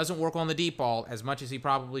who doesn't work on the deep ball as much as he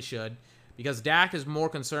probably should. Because Dak is more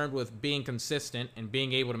concerned with being consistent and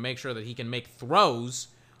being able to make sure that he can make throws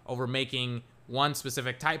over making one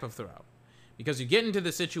specific type of throw. Because you get into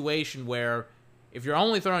the situation where if you're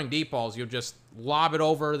only throwing deep balls, you'll just lob it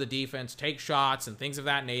over the defense, take shots and things of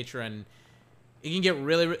that nature, and you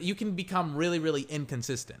can become really, really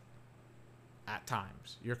inconsistent at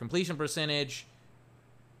times. Your completion percentage,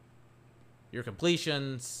 your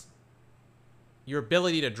completions, your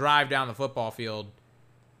ability to drive down the football field,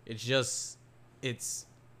 it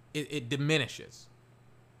diminishes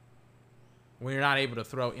when you're not able to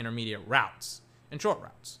throw intermediate routes and short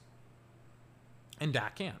routes. And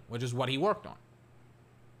Dak can, which is what he worked on.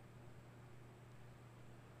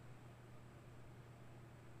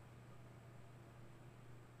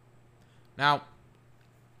 Now,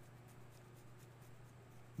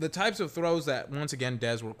 the types of throws that, once again,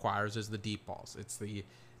 Dez requires is the deep balls. It's the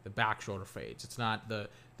back shoulder fades. It's not the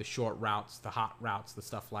short routes, the hot routes, the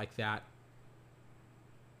stuff like that.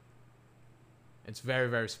 It's very,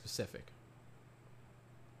 very specific.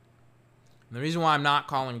 And the reason why I'm not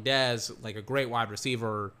calling Dez like a great wide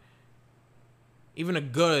receiver, even a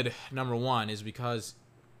good number one, is because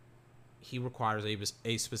he requires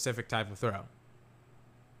a specific type of throw.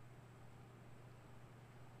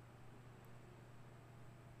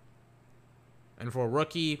 And for a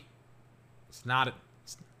rookie, it's not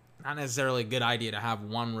necessarily a good idea to have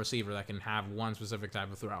one receiver that can have one specific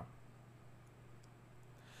type of throw.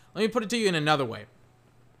 Let me put it to you in another way,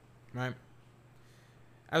 right?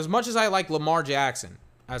 As much as I like Lamar Jackson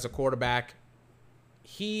as a quarterback,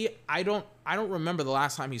 I don't remember the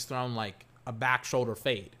last time he's thrown like a back shoulder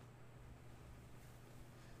fade.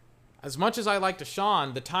 As much as I like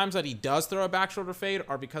Deshaun, the times that he does throw a back shoulder fade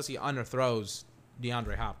are because he underthrows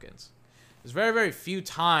DeAndre Hopkins. There's very, very few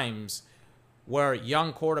times where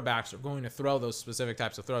young quarterbacks are going to throw those specific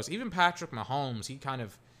types of throws. Even Patrick Mahomes, he kind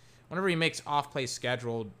of, whenever he makes off-play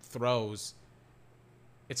scheduled throws,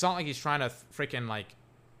 it's not like he's trying to freaking, like,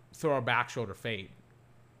 throw a back shoulder fade.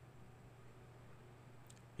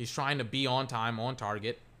 He's trying to be on time, on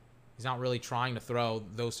target. He's not really trying to throw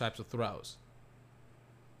those types of throws.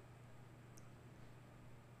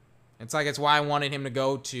 It's why I wanted him to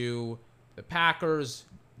go to the Packers,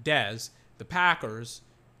 the Packers,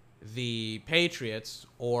 the Patriots,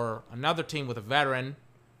 or another team with a veteran,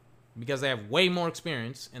 because they have way more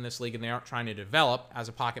experience in this league and they aren't trying to develop as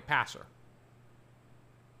a pocket passer.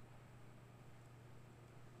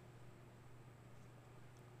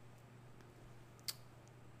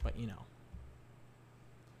 But, you know,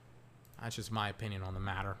 that's just my opinion on the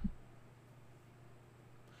matter.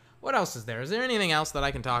 What else is there? Is there anything else that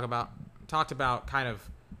I can talk about? Talked about kind of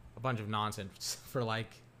a bunch of nonsense for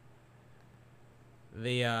like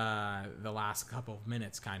the last couple of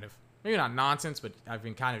minutes, kind of. Maybe not nonsense, but I've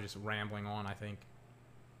been kind of just rambling on, I think.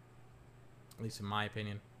 At least in my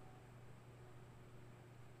opinion.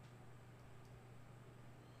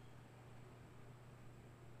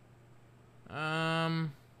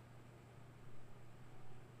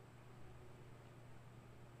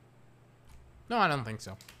 No, I don't think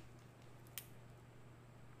so.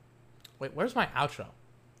 Wait, where's my outro?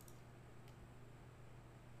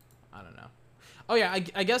 I don't know. Oh yeah,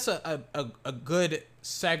 I guess a good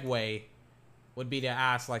segue would be to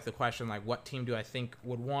ask like the question like, what team do I think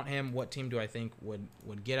would want him? What team do I think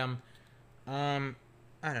would get him? I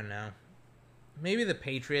don't know. Maybe the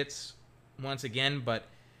Patriots once again, but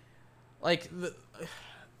like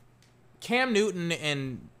Cam Newton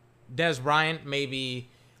and Dez Bryant maybe.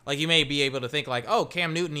 Like, you may be able to think, like, oh,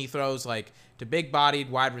 Cam Newton, he throws, like, to big-bodied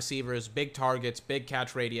wide receivers, big targets, big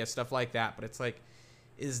catch radius, stuff like that. But it's like,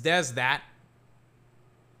 is Dez that?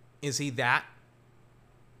 Is he that?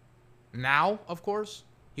 Now, of course.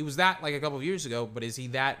 He was that, like, a couple of years ago, but is he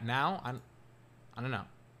that now? I don't know.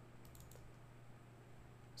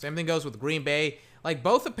 Same thing goes with Green Bay. Like,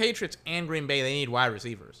 both the Patriots and Green Bay, they need wide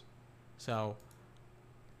receivers. So,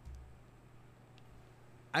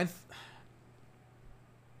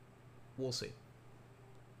 we'll see.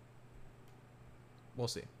 We'll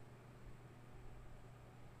see.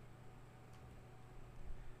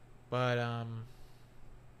 But,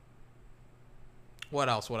 what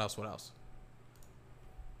else?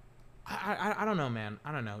 I don't know, man.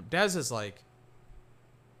 I don't know. Dez is like,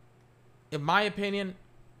 in my opinion,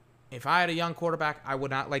 if I had a young quarterback, I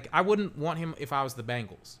wouldn't want him if I was the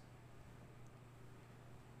Bengals.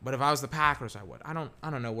 But if I was the Packers, I would. I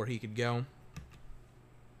don't know where he could go.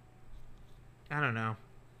 I don't know.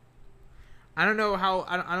 I don't know how.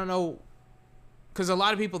 I don't know. Because a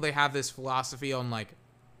lot of people, they have this philosophy on, like,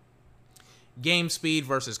 game speed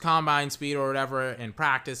versus combine speed or whatever in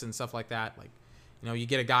practice and stuff like that. Like, you know, you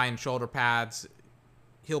get a guy in shoulder pads,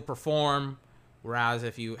 he'll perform. Whereas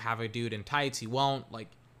if you have a dude in tights, he won't. Like,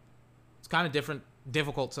 it's kind of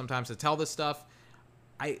difficult sometimes to tell this stuff.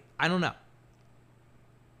 I don't know.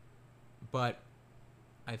 But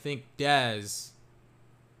I think Dez,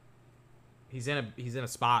 he's in a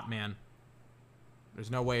spot, man. There's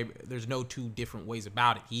no two different ways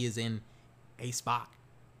about it. He is in a spot.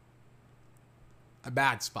 A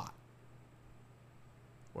bad spot.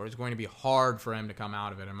 Where it's going to be hard for him to come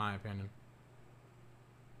out of it, in my opinion.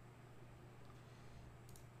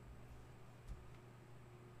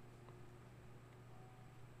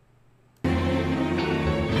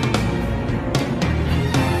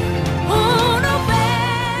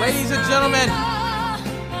 Ladies and gentlemen,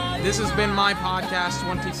 this has been my podcast,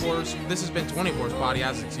 24's. This has been 24's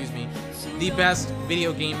podcast, excuse me. The best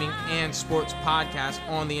video gaming and sports podcast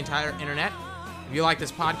on the entire internet. If you like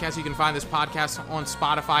this podcast, you can find this podcast on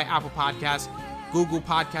Spotify, Apple Podcasts, Google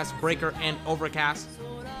Podcasts, Breaker, and Overcast.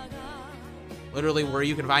 Literally, where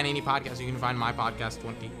you can find any podcast, you can find my podcast,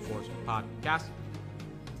 24's podcast.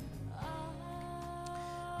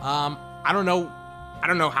 I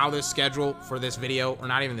don't know how this schedule for this video, or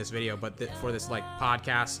not even this video, but for this like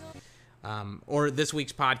podcast, or this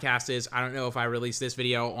week's podcast is. I don't know if I released this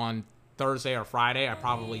video on Thursday or Friday. I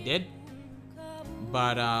probably did,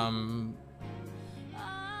 but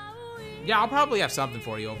yeah, I'll probably have something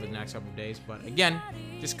for you over the next couple of days. But again,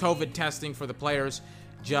 just COVID testing for the players,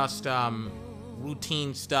 just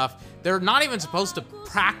routine stuff. They're not even supposed to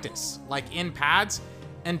practice like in pads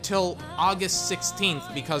until August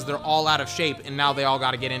 16th because they're all out of shape and now they all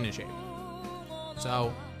got to get into shape.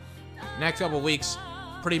 So, next couple of weeks,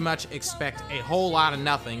 pretty much expect a whole lot of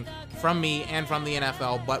nothing from me and from the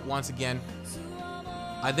NFL. But once again,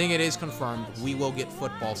 I think it is confirmed we will get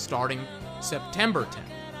football starting September 10th.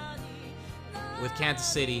 with Kansas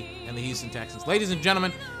City and the Houston Texans. Ladies and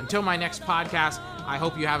gentlemen, until my next podcast, I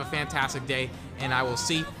hope you have a fantastic day, and I will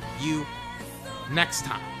see you next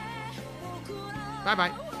time.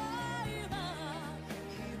 Bye-bye.